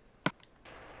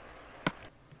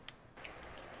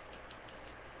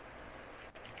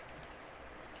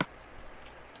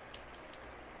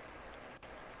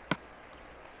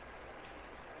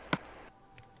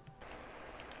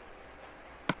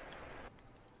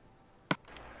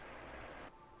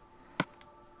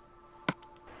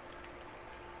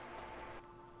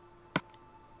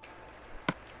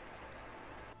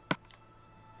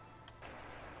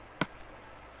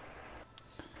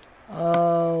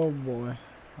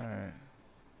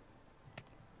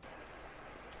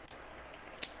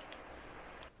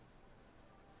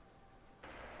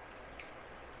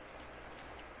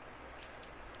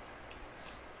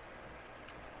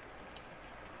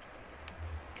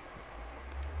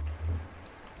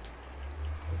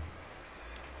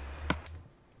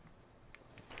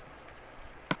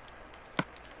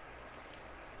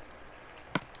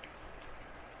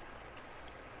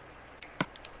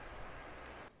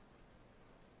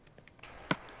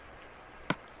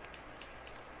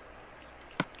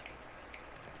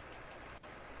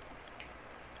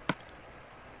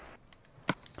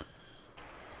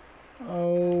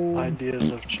 Oh.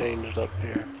 Ideas have changed up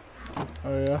here.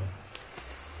 Oh yeah?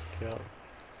 Yeah.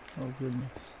 Oh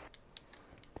goodness.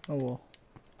 Oh well.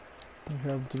 We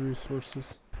have the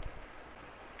resources.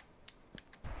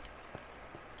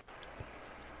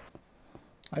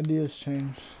 Ideas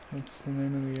change. That's the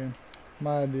name of the game.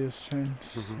 My ideas change,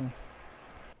 so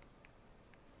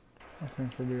I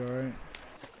think we'll be alright.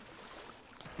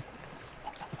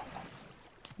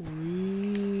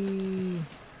 Whee!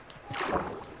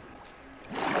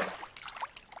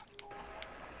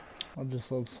 I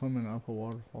just love swimming up a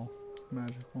waterfall.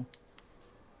 Magical.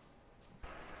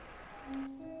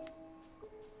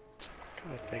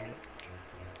 God dang it.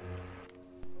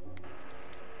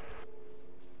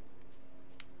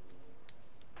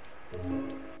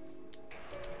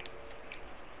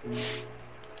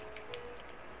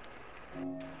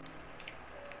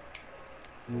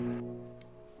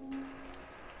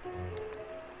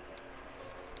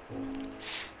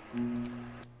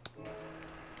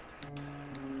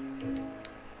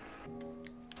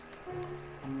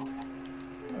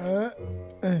 Uh,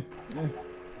 uh, uh.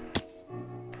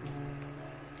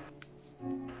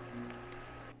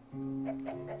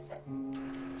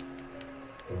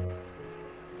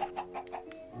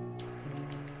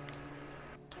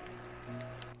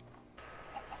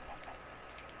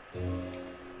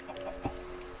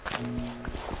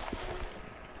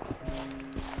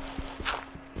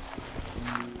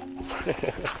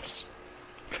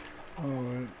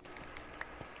 Alright.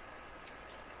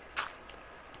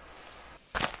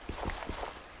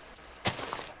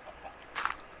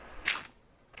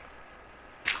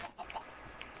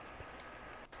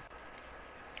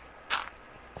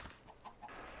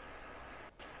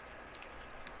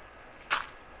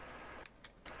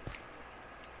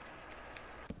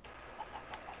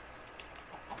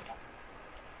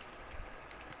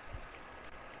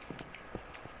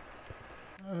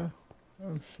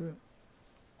 Oh shit.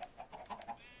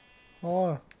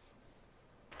 Oh,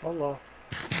 Hello.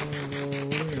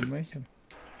 what are you making?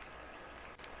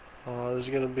 This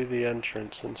is gonna be the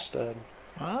entrance instead.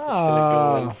 It's gonna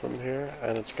go in Ah, from here,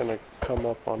 and it's gonna come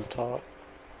up on top.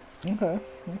 okay,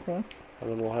 okay, And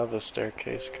then we'll have a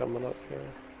staircase coming up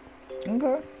here.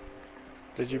 okay.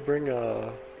 Did you bring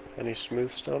any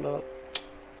smooth stone up?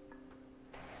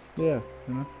 Yeah,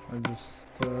 you know, I just,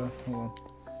 hold on.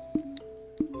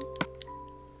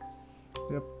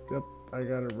 Yep, I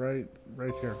got it right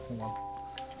here, hold on.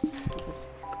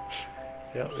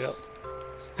 Yep.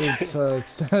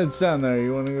 It's down there,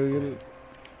 you wanna go get it?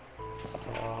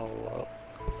 Hold up.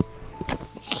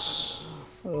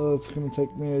 Oh, it's gonna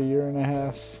take me 1.5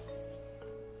 years.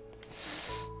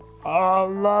 Oh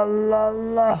la la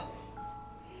la.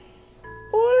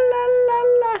 Oh la la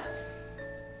la.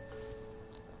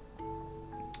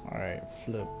 Alright,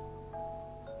 flip.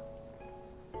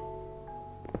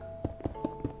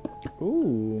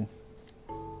 Ooh.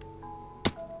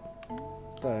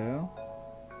 What the hell?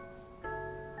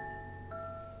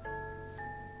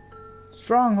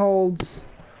 Strongholds.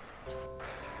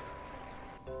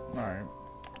 Alright.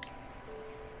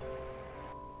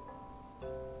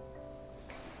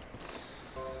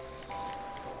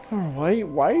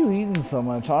 Why are you eating so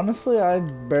much? Honestly, I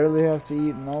barely have to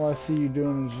eat, and all I see you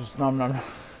doing is just nom nom.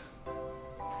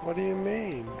 What do you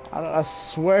mean? I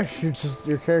swear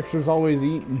your character's always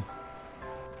eating.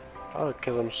 Oh,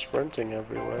 because I'm sprinting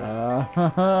everywhere.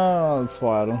 That's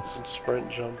why I don't. And sprint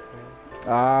jumping.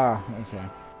 Ah, okay.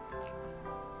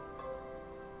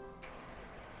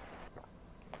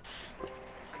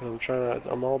 Because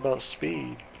I'm all about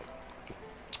speed.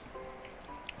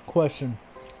 Question.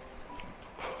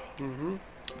 Mm-hmm.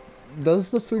 Does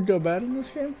the food go bad in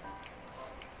this game?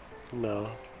 No.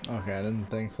 Okay, I didn't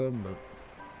think so, but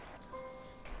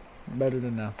better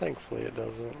to know. Thankfully it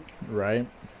doesn't. Right?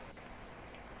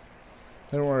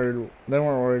 They weren't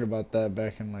worried about that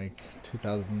back in like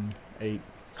 2008.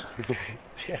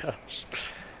 Yeah.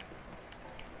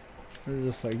 They're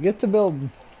just like, get to building.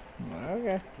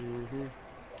 Okay. Mm-hmm.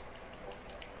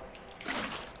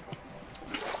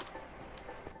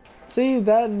 See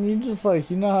that, and you just like,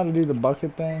 you know how to do the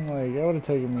bucket thing? Like, it would have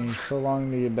taken me so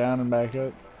long to get down and back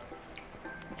up.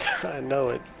 I know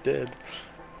it did.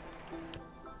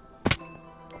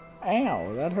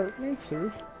 Ow, that hurt me,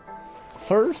 seriously?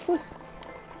 Seriously?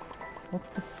 What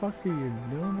the fuck are you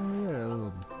doing over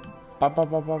there? Bop, bop,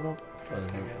 bop, bop, bop.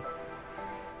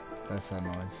 That's that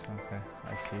noise. Okay,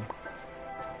 I see.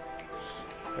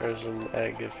 There's an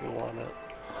egg if you want it.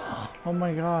 Oh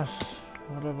my gosh,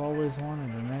 what I've always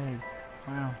wanted, an egg.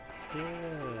 Wow.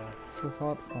 Yeah. So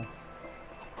thoughtful.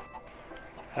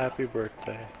 Happy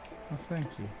birthday. Oh, thank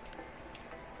you.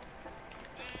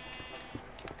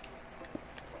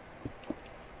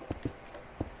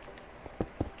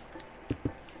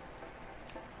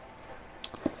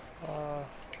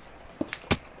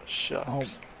 Oh,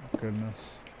 shucks.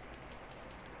 goodness.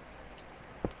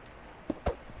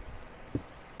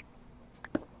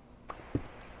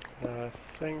 I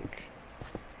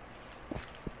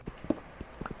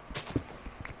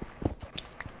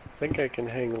think I can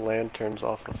hang lanterns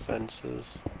off of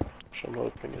fences, which I'm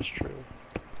hoping is true.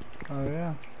 Oh,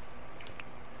 yeah.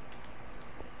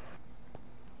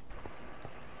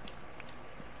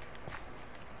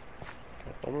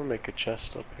 I'm gonna make a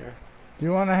chest up here. Do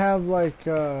you want to have, like,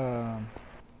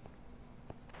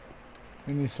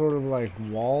 any sort of, like,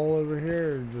 wall over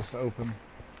here, or just open?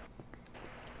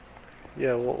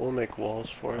 Yeah, we'll make walls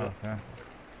for it. Okay.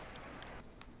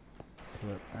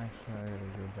 Flip. Actually, I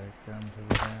gotta go back down to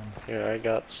the dam. Here, I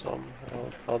got some.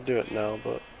 I'll do it now,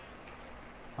 but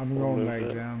I'm we'll going move back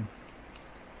it. down.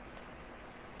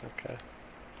 Okay.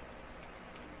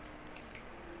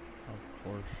 Of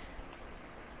course.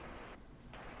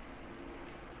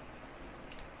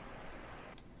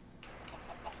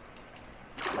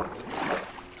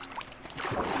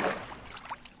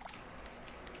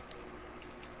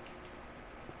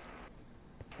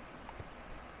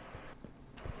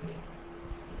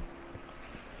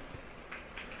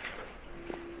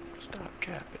 Stop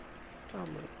capping. I'm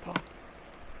gonna pop.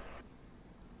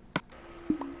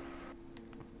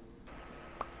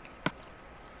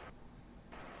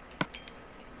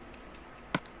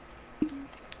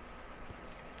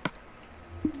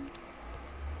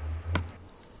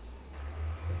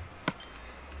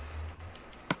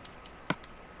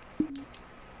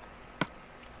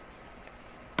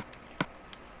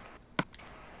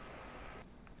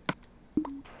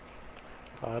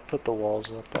 I put the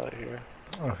walls up out here.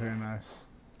 Okay, nice.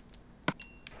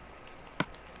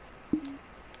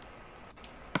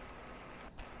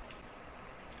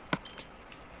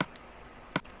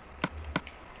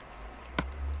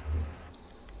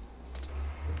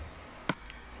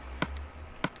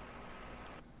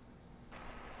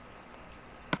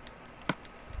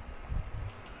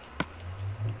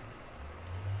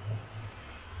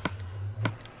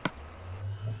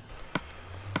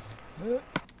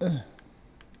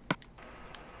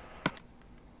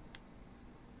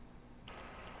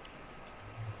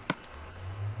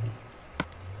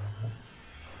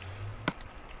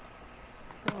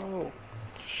 Oh,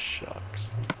 shucks.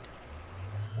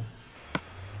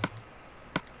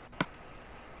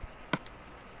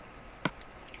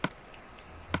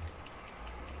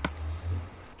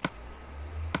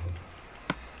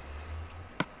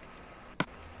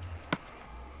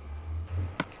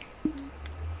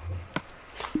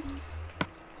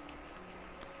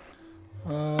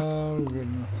 Oh,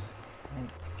 goodness.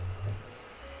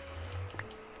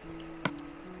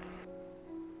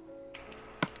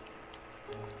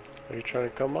 Are you trying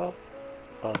to come up?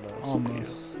 Oh no, it's up to you.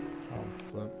 Almost. Oh,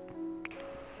 flip.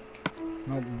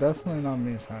 Nope, definitely not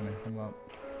me trying to come up.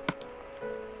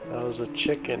 That was a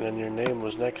chicken and your name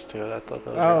was next to it. I thought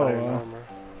that was Oh, your iron armor.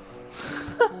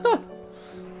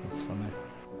 That's funny.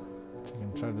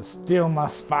 Chicken tried to steal my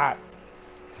spot.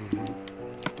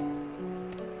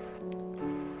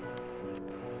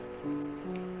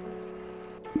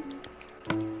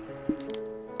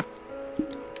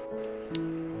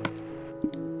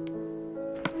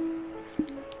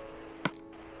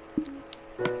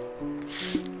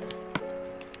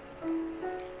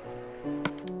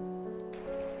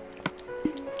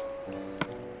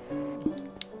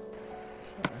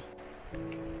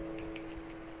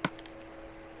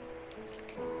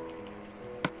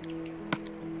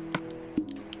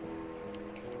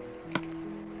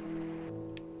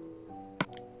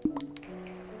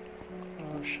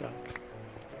 Oh shucks.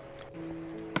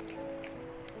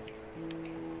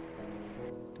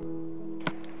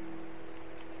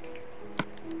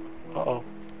 Uh-oh.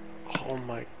 Oh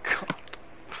my god.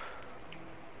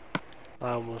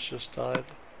 I almost just died.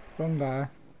 Don't die.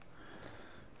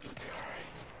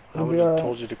 I would have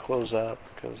told you to close that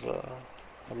because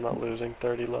I'm not losing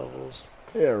 30 levels.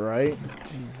 Yeah, right?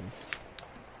 Jesus.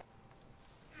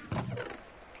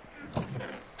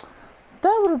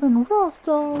 That would have been rough,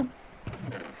 dog.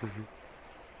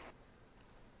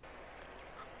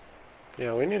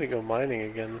 Yeah, we need to go mining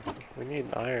again. We need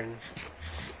iron.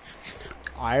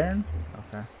 Iron?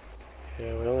 Okay.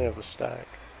 Yeah, we only have a stack.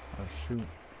 Oh, shoot.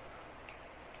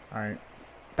 Alright.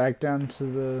 Back down to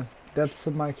the depths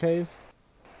of my cave?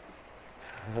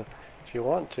 If you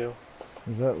want to.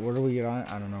 Is that, where do we get iron?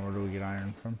 I don't know, where do we get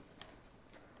iron from?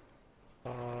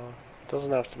 It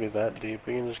doesn't have to be that deep.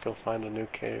 We can just go find a new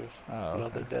cave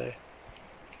another day.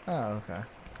 Oh, okay.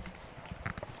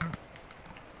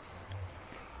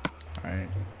 Alright.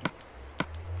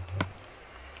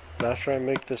 And after I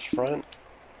make this front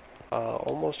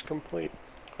almost complete,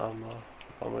 I'm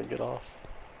I'm gonna get off.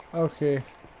 Okay.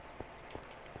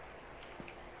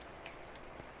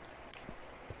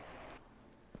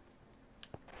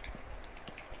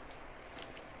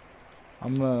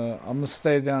 I'm gonna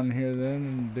stay down here then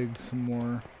and dig some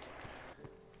more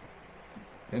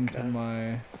into Okay.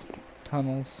 my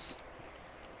tunnels.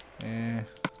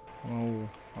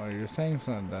 Oh, your thing's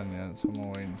not done yet, so I'm gonna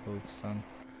wait until it's done.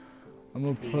 I'm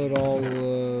gonna put all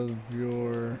of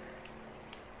your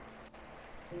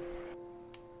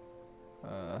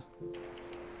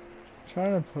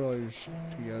trying to put all your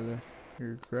shit together.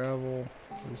 Your gravel,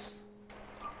 just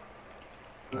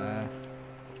fuck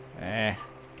it.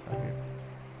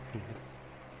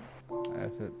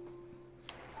 F it.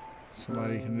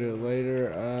 Somebody can do it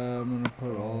later. I'm gonna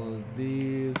put all of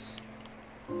these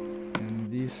in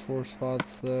these 4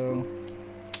 spots though.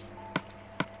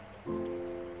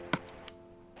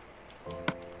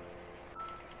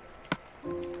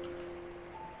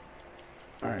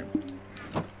 Alright.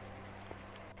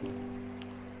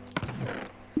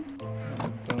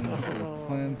 I'm done for the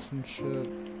plants and shit.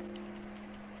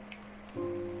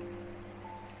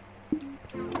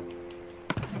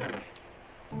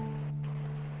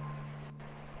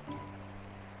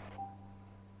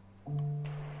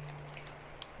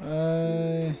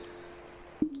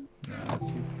 No, I'll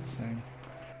keep the same.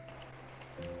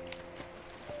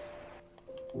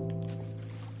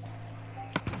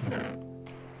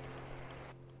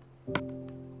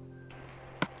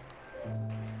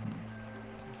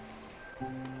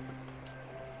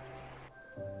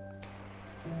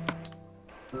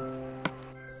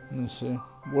 Let me see.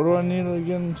 What do I need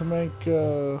again to make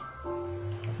the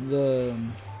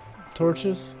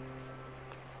torches?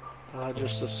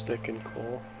 Just a stick and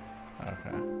coal.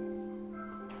 Okay.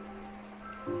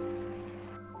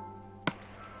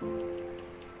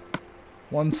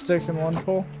 One stick and one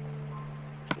coal?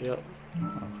 Yep.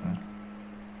 Okay.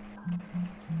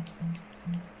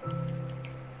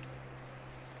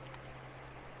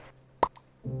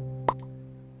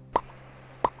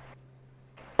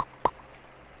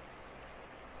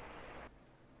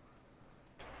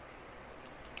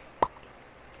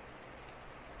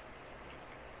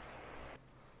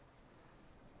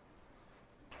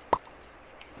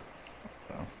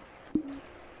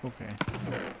 Okay.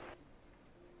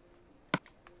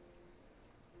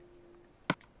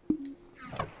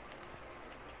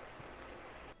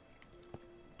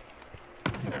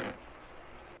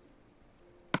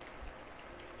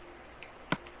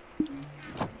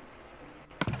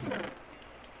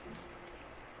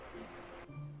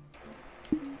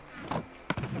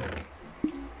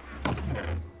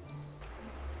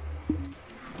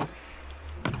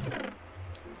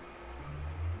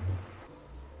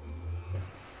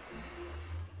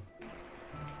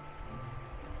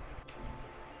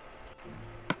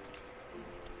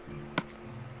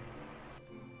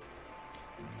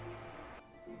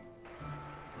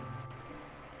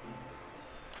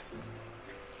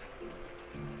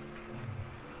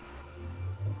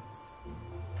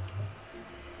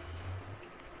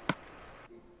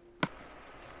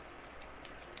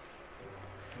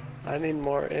 I need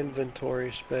more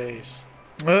inventory space.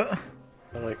 I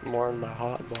like more in my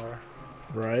hotbar.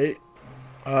 Right.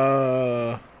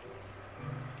 Let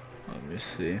me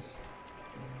see.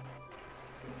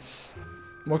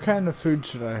 What kind of food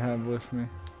should I have with me?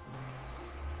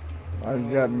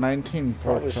 I've got 19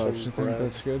 pork chops. You think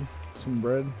that's good? Some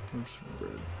bread? Where's some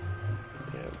bread?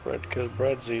 Yeah, bread, because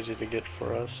bread's easy to get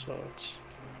for us, so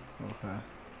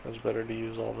it's better to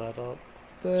use all that up.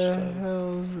 The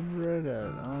hell's the bread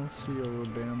at? I don't see your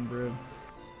damn bread.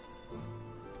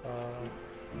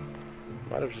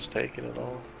 Might have just taken it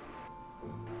all.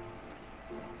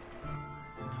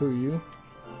 Who, you?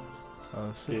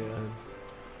 Oh, shit. Yeah.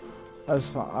 That's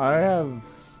fine. I have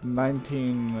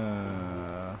 19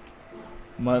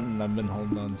 mutton I've been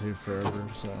holding on to forever,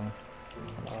 so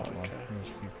Okay.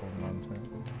 most people holding on to.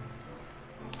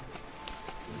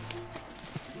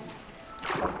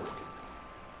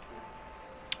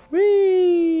 Whee!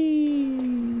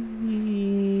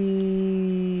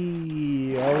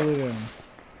 All of them.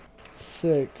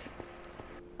 Sick.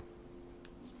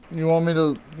 You want me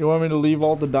to leave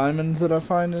all the diamonds that I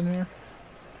find in here?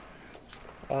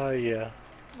 Yeah.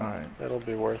 Alright. It'll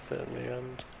be worth it in the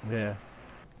end. Yeah.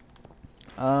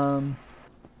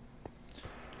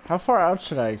 How far out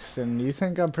should I extend? Do you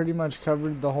think I pretty much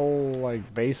covered the whole,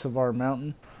 like, base of our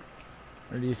mountain?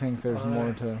 Or do you think there's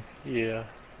more to... Yeah.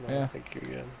 No, Yeah. I think you're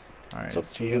good. Alright, It's up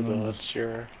to you, though. It's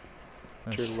your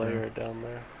layer down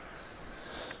there.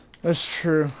 That's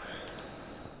true.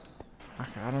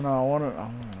 I don't know. I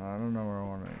don't know where I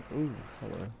want to... Ooh,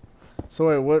 hello. So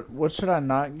wait, what should I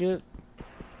not get?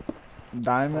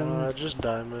 Diamond? Just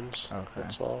diamonds. Okay.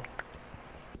 That's all.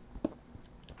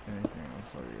 Anything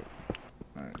else I'll get.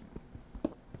 Alright.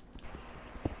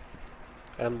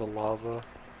 And the lava.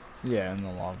 Yeah, and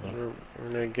the lava. We're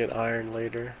gonna get iron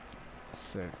later.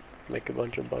 Sick. Make a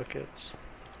bunch of buckets.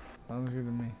 Sounds good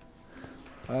to me.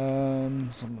 So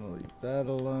I'm gonna leave that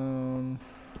alone.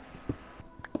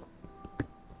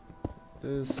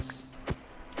 This.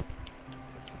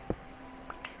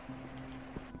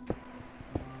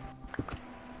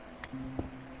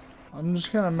 I'm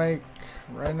just gonna make,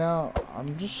 right now,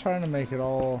 I'm just trying to make it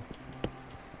all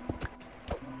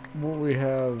what we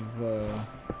have,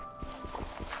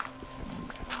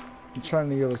 I'm trying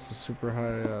to give us a super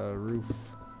high, roof.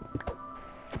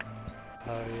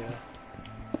 Oh yeah.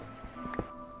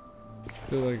 I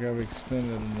feel like I've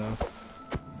extended enough.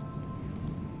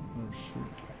 Oh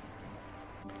shoot.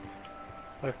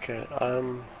 Okay,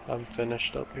 I'm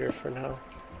finished up here for now.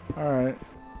 Alright,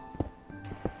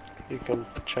 You can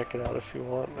check it out if you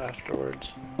want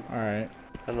afterwards. alright.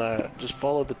 And just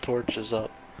follow the torches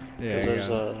up. Yeah, Because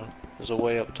I there's a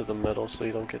way up to the middle so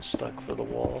you don't get stuck for the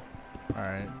wall.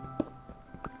 Alright.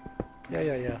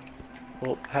 Yeah.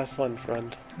 Well, have fun,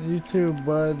 friend. You too,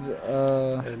 bud.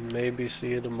 And maybe see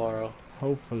you tomorrow.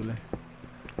 Hopefully.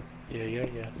 Yeah.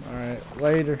 Alright,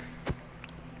 later.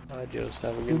 Adios,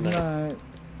 have a Good good night. night.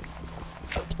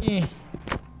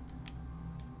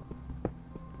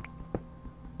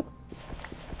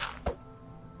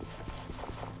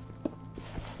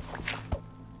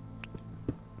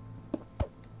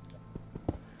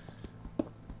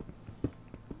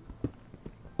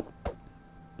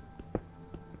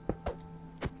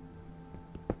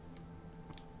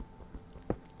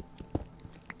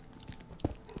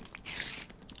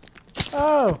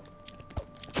 Oh!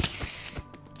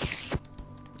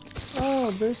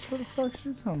 Oh, bitch, where the fuck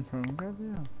you come from?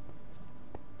 Goddamn.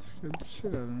 Scared the shit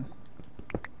out of me.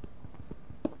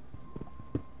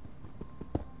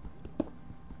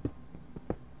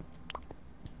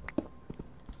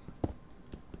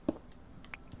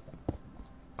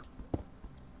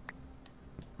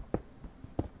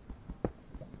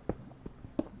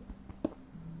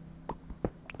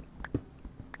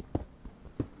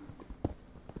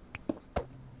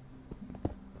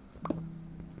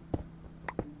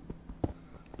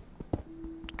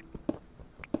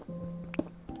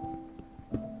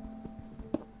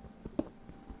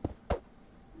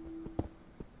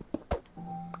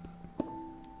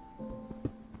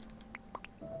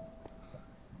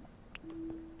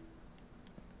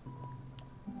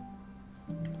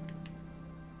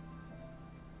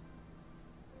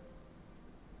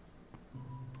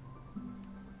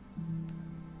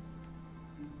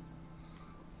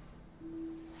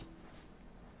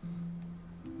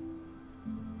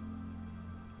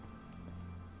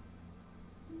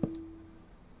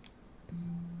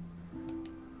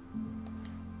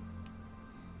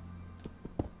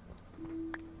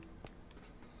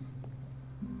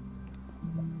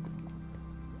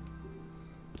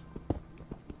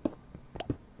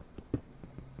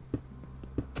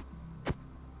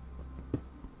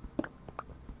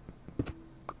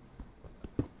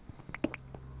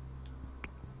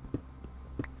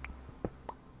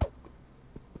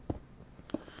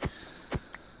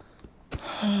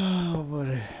 Oh,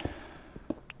 buddy.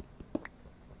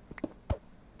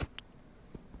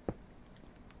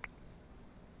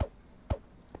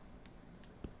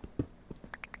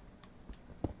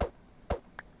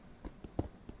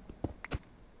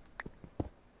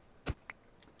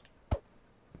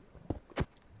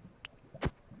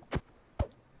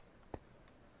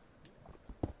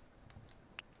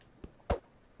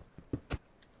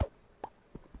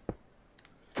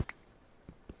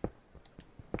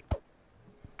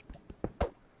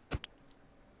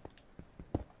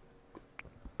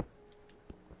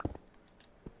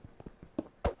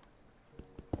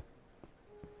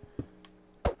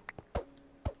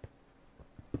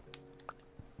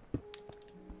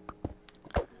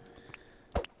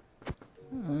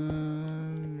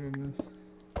 Goodness.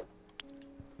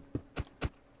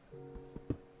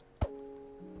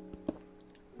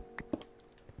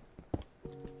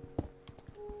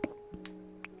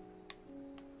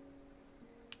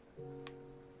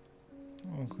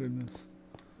 Oh, goodness.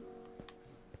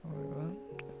 Wait, what?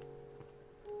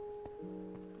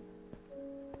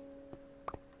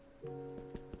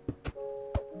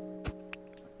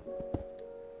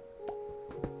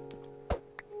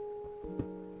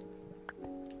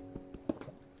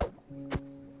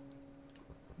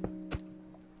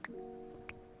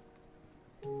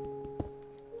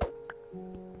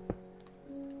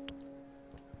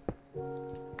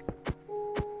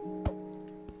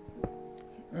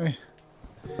 Hey.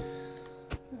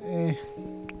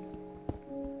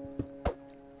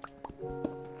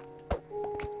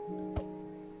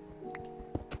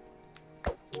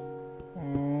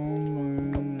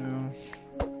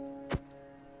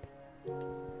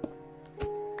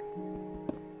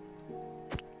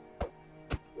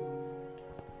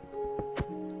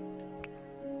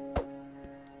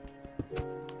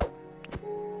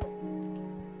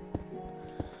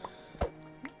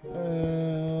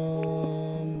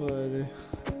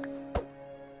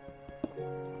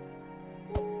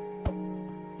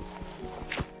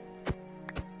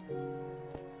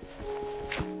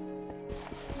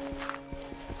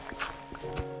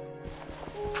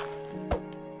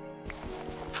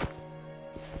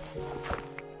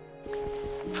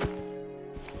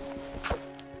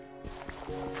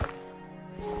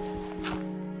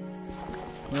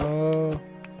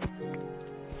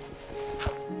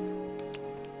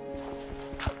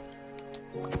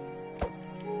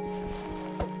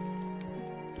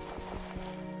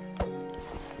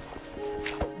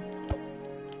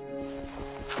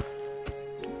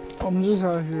 I'm just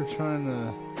out here trying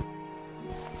to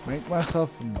make myself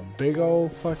a big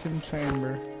old fucking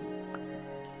chamber.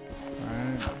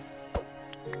 Alright.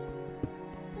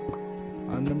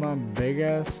 Under my big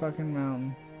ass fucking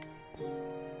mountain.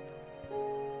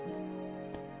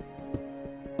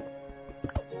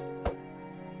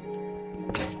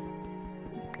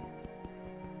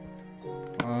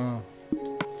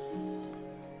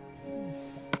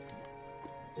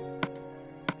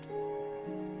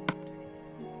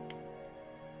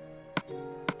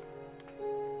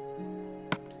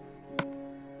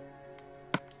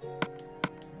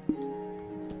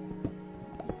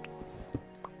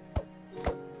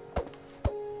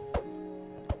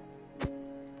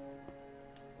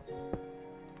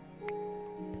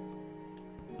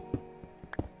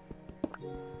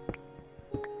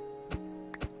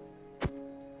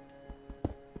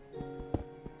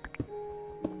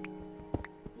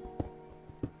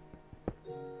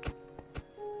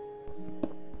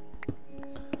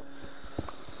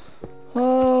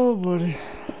 Oh, buddy.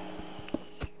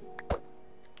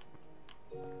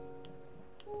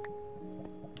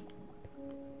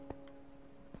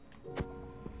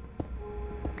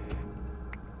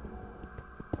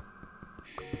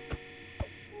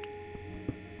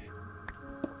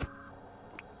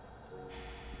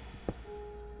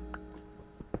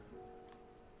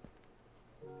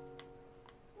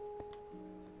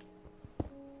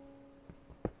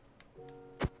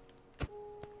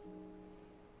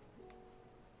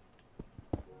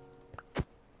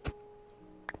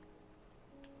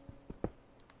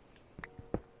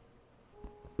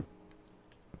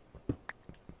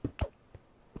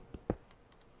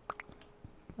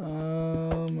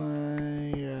 Oh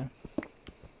my god.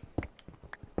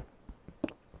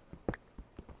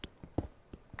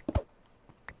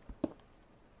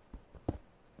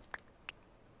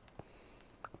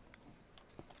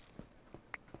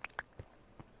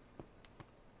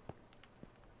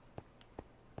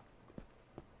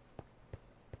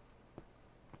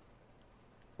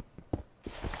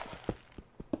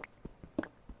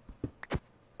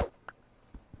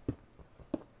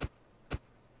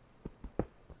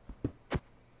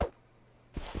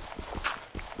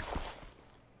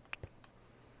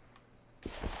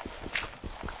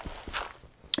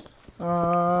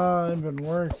 I've been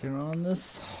working on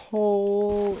this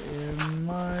hole in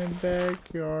my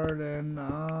backyard and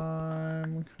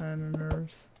I'm kinda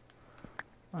nervous.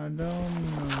 I don't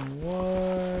know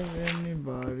what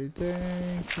anybody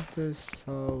thinks that this is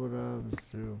all what I was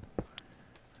doing.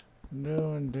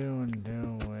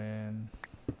 Doing.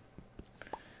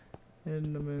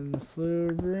 Hitting them in the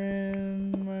fluid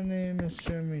grin. My name is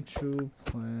Jimmy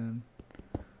Choplin.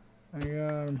 I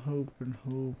got him hoping.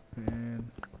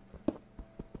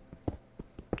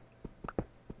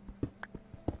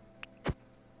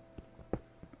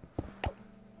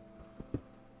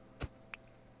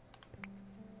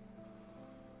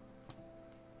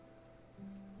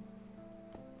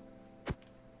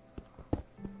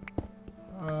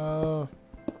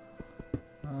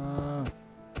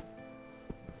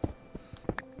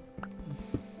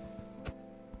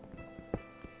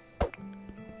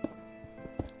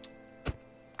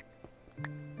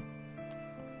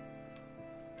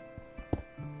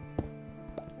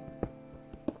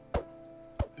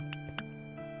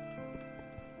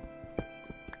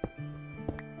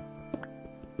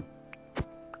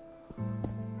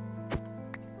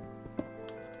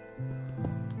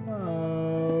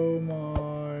 Oh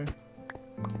my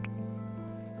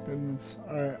goodness.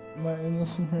 Alright, I'm gonna end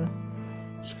this one here.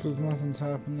 Just because nothing's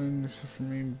happening except for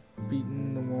me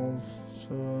beating the walls.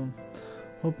 So,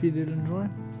 hope you did enjoy.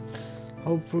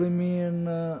 Hopefully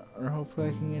hopefully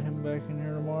I can get him back in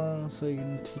here tomorrow so he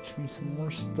can teach me some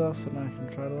more stuff and I can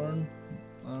try to learn.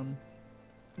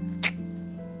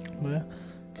 But yeah,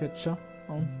 catch ya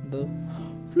on the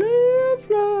flip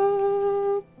flop.